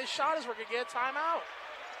following his shot as we're going to get a timeout.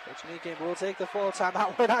 Coach Meekin will take the full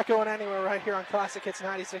timeout. We're not going anywhere right here on Classic Hits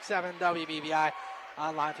 96.7 WBVI.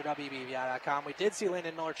 Online through WBVI.com. We did see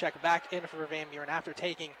Landon Miller check back in for Van Buren after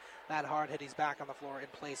taking that hard hit. He's back on the floor in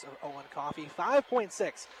place of Owen Coffey.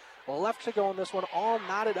 5.6 left to go in this one. All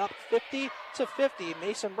knotted up 50-50.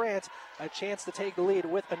 Mason Brandt a chance to take the lead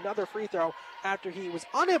with another free throw after he was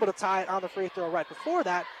unable to tie it on the free throw right before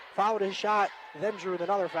that. Followed his shot, then drew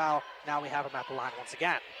another foul. Now we have him at the line once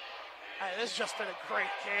again. Hey, this has just been a great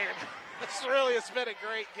game. This really has been a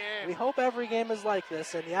great game. We hope every game is like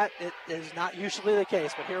this, and yet it is not usually the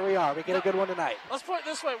case, but here we are. We get a good one tonight. Let's put it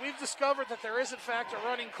this way. We've discovered that there is, in fact, a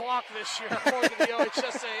running clock this year, according to the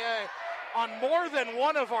OHSAA, on more than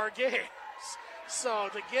one of our games. So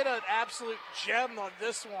to get an absolute gem on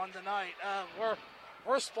this one tonight,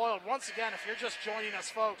 we're spoiled. Once again, if you're just joining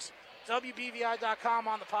us, folks, WBVI.com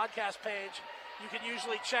on the podcast page. You can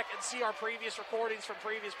usually check and see our previous recordings from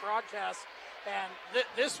previous broadcasts. And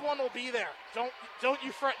this one will be there. Don't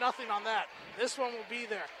you fret nothing on that. This one will be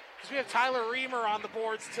there. Because we have Tyler Reamer on the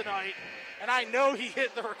boards tonight. And I know he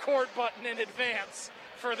hit the record button in advance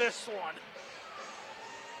for this one.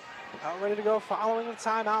 Out ready to go following the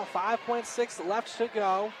timeout. 5.6 left to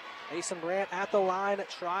go. Mason Brandt at the line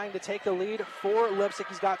trying to take the lead for Leipsic.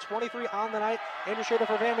 He's got 23 on the night. Andrew Schrader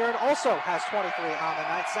for Van Buren also has 23 on the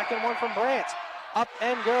night. Second one from Brandt. Up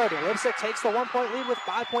and good. Leipsic takes the 1 point lead with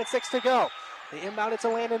 5.6 to go. They inbound it to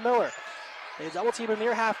Landon Miller. They double team him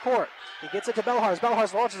near half court. He gets it to Belhars.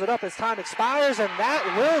 Belhars launches it up as time expires, and that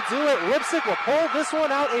will do it. Leipsic will pull this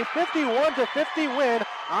one out, a 51-50 win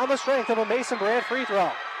on the strength of a Mason Brandt free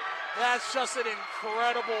throw. That's just an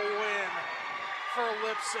incredible win for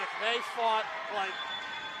Leipsic. They fought like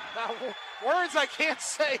words I can't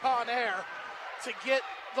say on air to get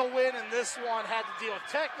the win in this one. Had to deal with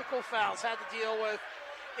technical fouls, had to deal with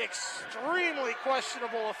extremely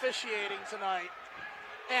questionable officiating tonight.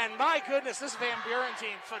 And my goodness, this Van Buren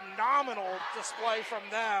team, phenomenal display from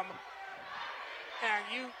them. And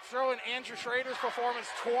you throw in Andrew Schrader's performance,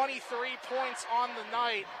 23 points on the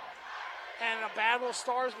night. And a battle of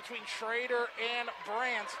stars between Schrader and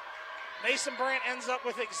Brandt. Mason Brandt ends up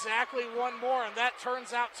with exactly one more, and that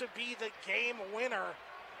turns out to be the game winner,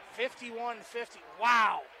 51-50.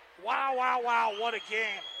 Wow. Wow, what a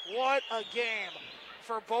game. What a game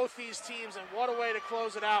for both these teams, and what a way to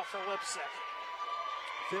close it out for Leipsic.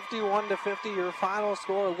 51-50, your final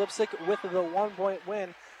score. Leipsic with the 1 point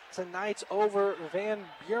win tonight over Van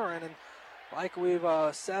Buren. And like we've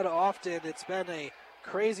said often, it's been a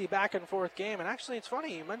crazy back and forth game. And actually, it's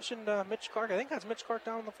funny, you mentioned Mitch Clark. I think that's Mitch Clark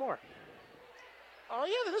down on the floor. Oh,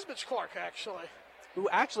 yeah, that is Mitch Clark, actually. Who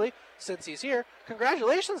actually, since he's here,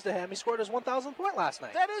 congratulations to him. He scored his 1,000th point last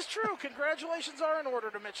night. That is true. Congratulations are in order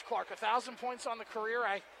to Mitch Clark. 1,000 points on the career.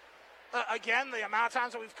 Again, the amount of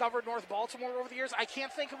times that we've covered North Baltimore over the years, I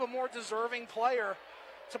can't think of a more deserving player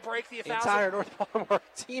to break the 1,000. The entire North Baltimore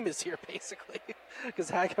team is here, basically, because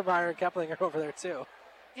Hagemeyer and Kepling are over there, too.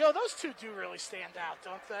 You know, those two do really stand out,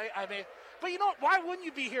 don't they? I mean, but you know, why wouldn't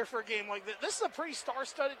you be here for a game like this? This is a pretty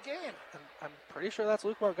star-studded game. I'm pretty sure that's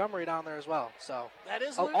Luke Montgomery down there as well. So that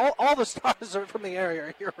is all the stars are from the area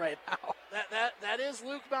are here right now. That is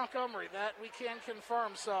Luke Montgomery. That we can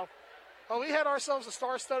confirm. So, well, we had ourselves a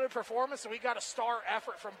star-studded performance, and we got a star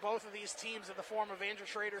effort from both of these teams in the form of Andrew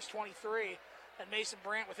Schrader's 23 and Mason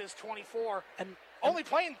Brandt with his 24, and only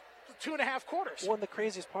playing 2.5 quarters. Well, and the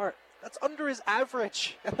craziest part, that's under his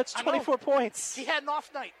average, and that's 24 points. He had an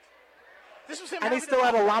off night. This was him. And he still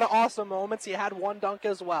had a lot of awesome moments. He had one dunk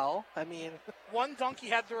as well. I mean, one dunk. He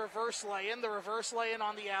had the reverse lay-in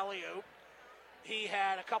on the alley-oop. He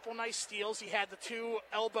had a couple nice steals. He had the 2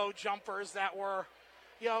 elbow jumpers that were,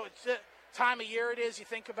 it's the time of year it is. You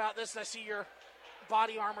think about this, and I see your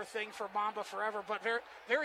body armor thing for Mamba Forever, but very, very